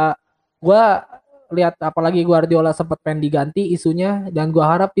gua lihat apalagi Guardiola sempat pengen diganti isunya dan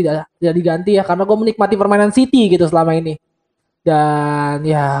gua harap tidak diganti ya karena gua menikmati permainan City gitu selama ini. Dan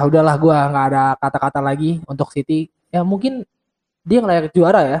ya udahlah gua nggak ada kata-kata lagi untuk City. Ya mungkin dia yang layak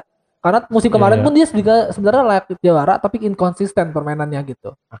juara ya. Karena musim kemarin Iya. pun dia juga sebenarnya layak juara tapi inkonsisten permainannya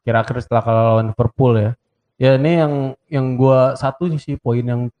gitu. Akhir-akhir setelah kalah lawan Liverpool ya. Ya ini yang gua satu sih poin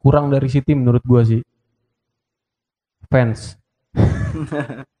yang kurang dari City menurut gua sih. Fans.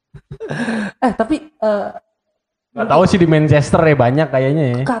 Tapi Gak tahu sih di Manchester ya banyak kayaknya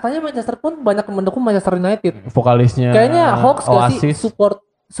ya. katanya Manchester pun banyak mendukung Manchester United. Vokalisnya Kayaknya hoax gak sih Oasis.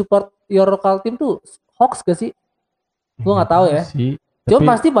 support your local team tuh hoax gak sih? Gua nggak tahu ya. Sih. Cuma Tapi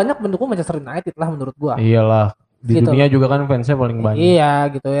pasti banyak mendukung Manchester United lah menurut gua. iyalah di Gitu. dunia juga kan fansnya paling banyak. Iya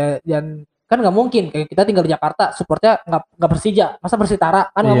gitu ya. Dan kan nggak mungkin kayak kita tinggal di Jakarta supportnya nggak Persija, masa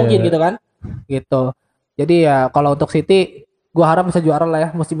Persitara kan nggak Iya. mungkin gitu kan? Gitu. Jadi ya kalau untuk City, gua harap bisa juara lah ya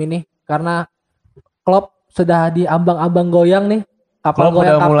musim ini karena Klopp sudah di ambang-ambang goyang nih. Kapal Kalau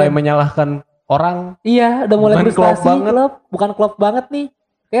goyang udah mulai kapten. menyalahkan orang, Iya, udah mulai Bukan frustasi Klopp banget. Klopp. Bukan Klopp banget nih.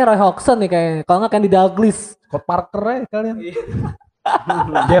 Kayak Roy Hodgson nih kayaknya. Kalau nggak Candy Dalglish. Scott Parker ya kalian.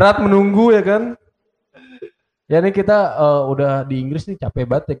 Gerrard menunggu ya kan. Ya nih kita udah di Inggris nih capek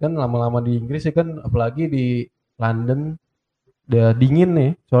banget ya kan, lama-lama di Inggris ya kan, apalagi di London udah dingin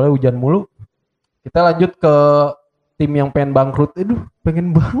nih soalnya hujan mulu. Kita lanjut ke tim yang pengen bangkrut.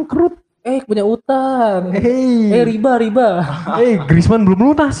 Pengen bangkrut. Punya utang. Hey, Riba. Griezmann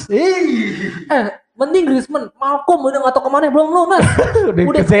belum lunas. Mending Griezmann, Malcolm udah nggak tahu kemana belum lunas.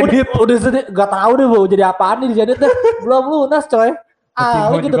 Udah ke Zenit. udah Zenit, nggak tahu deh mau jadi apaan nih di Zenit deh. Belum lunas coy.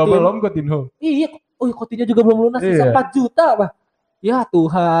 Coutinho gitu juga tim. belum, Coutinho. Iya, Coutinho juga belum lunas, Iya. sisa 4 juta apa? Ya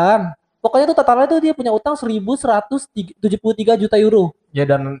Tuhan. Pokoknya tuh totalnya tuh dia punya utang 1.173 juta euro. Ya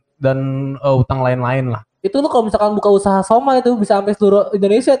dan utang lain-lain lah. Itu lu kalau misalkan buka usaha Soma itu bisa sampai seluruh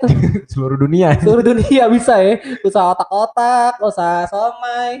Indonesia tuh. Seluruh dunia. Seluruh dunia bisa ya. Usaha otak-otak, usaha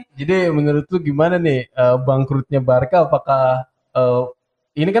somai. Jadi menurut lu gimana nih bangkrutnya Barca? Apakah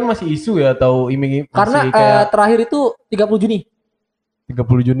ini kan masih isu ya atau masih Karena kayak terakhir itu 30 Juni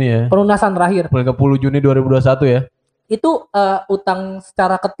 30 Juni ya? pelunasan terakhir. 30 Juni 2021 ya? Itu utang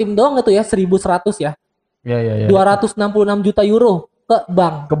secara ke tim doang itu ya 1.100 ya. Ya. 266 juta euro ke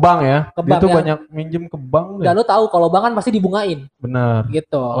bank. Ke bank ya? Ke Dia bank tuh ya. banyak minjem ke bank deh. Dan lu tahu kalau bank kan pasti dibungain Benar.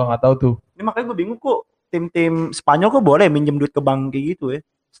 gitu. Oh nggak tahu tuh. Ini makanya gue bingung kok tim-tim Spanyol kok boleh minjem duit ke bank kayak gitu ya.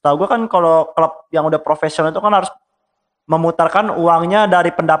 Setahu gue kan kalau klub yang udah profesional itu kan harus memutarkan uangnya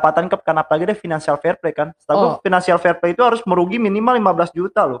dari pendapatan klub kan, apalagi deh financial fair play kan. Setahu gue financial fair play itu harus merugi minimal 15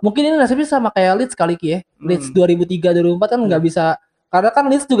 juta loh. Mungkin ini nasibnya sama kayak Leeds kali Ki ya. Leeds 2003 2004 kan nggak bisa, karena kan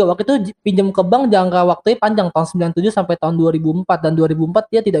Leeds juga waktu itu pinjam ke bank jangka waktunya panjang tahun 97 sampai tahun 2004 dan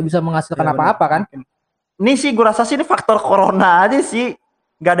 2004 dia tidak bisa menghasilkan Ya, apa-apa kan. mungkin. Ini sih gue rasa sih ini faktor corona aja sih.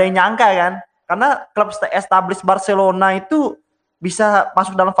 Gak ada yang nyangka kan. Karena klub established Barcelona itu bisa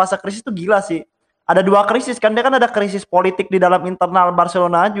masuk dalam fase krisis itu gila sih. Ada 2 krisis kan. Dia kan ada krisis politik di dalam internal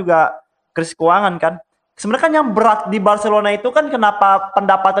Barcelona, juga krisis keuangan kan. Sebenarnya kan yang berat di Barcelona itu kan kenapa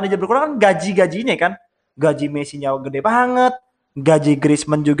pendapatan jadi berkurang kan gaji-gajinya kan. Gaji Messi-nya gede banget. Gaji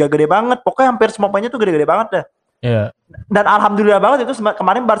Griezmann juga gede banget. Pokoknya hampir semua pemainnya tuh gede-gede banget dah. Iya. Dan alhamdulillah banget itu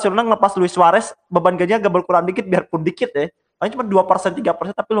kemarin Barcelona ngelepas Luis Suarez, beban gajinya agak berkurang dikit biarpun dikit ya. Paling cuma 2%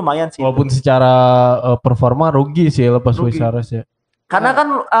 3% tapi lumayan sih. Walaupun secara performa rugi sih lepas Rugi. Luis Suarez ya. Karena kan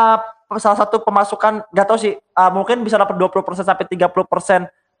salah satu pemasukan gak tahu sih mungkin bisa dapat 20% sampai 30%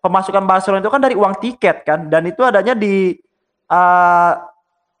 pemasukan Barcelona itu kan dari uang tiket kan, dan itu adanya di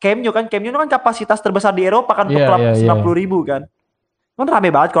Camp Nou kan. Camp Nou kan kapasitas terbesar di Eropa kan, untuk Iya, klub iya, 90.000 kan. Kan rame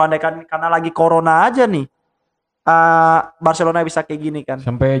banget kalau andai kan karena lagi corona aja nih. Barcelona bisa kayak gini kan.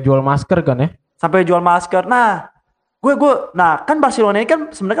 Sampai jual masker kan ya? Sampai jual masker. Nah, nah kan Barcelona ini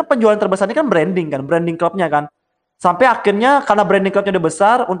kan sebenarnya kan penjualan terbesarnya kan branding klubnya kan. Sampai akhirnya karena branding klubnya udah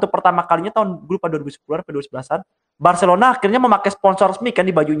besar, untuk pertama kalinya tahun gue lupa 2010 atau 2011-an, Barcelona akhirnya memakai sponsor resmi kan di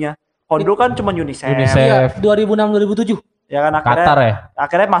bajunya. Kalau dulu kan cuma UNICEF. Iya, 2006 2007. Ya kan akhirnya Qatar ya?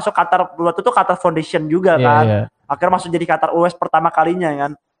 akhirnya masuk Qatar, waktu itu Qatar Foundation juga Iya, kan. iya. Akhirnya masuk jadi Qatar Airways pertama kalinya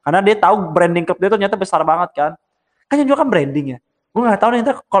kan. Karena dia tahu branding klub dia tuh ternyata besar banget kan. Kan yang juga kan branding ya. Gue nggak tahu nih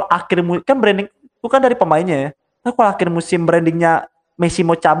ntar kalau akhir kan branding bukan dari pemainnya ya. Nah, kalau akhir musim brandingnya Messi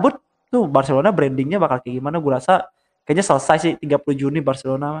mau cabut, tuh Barcelona brandingnya bakal kayak gimana? Gue rasa kayaknya selesai sih 30 Juni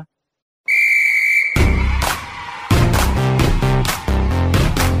Barcelona.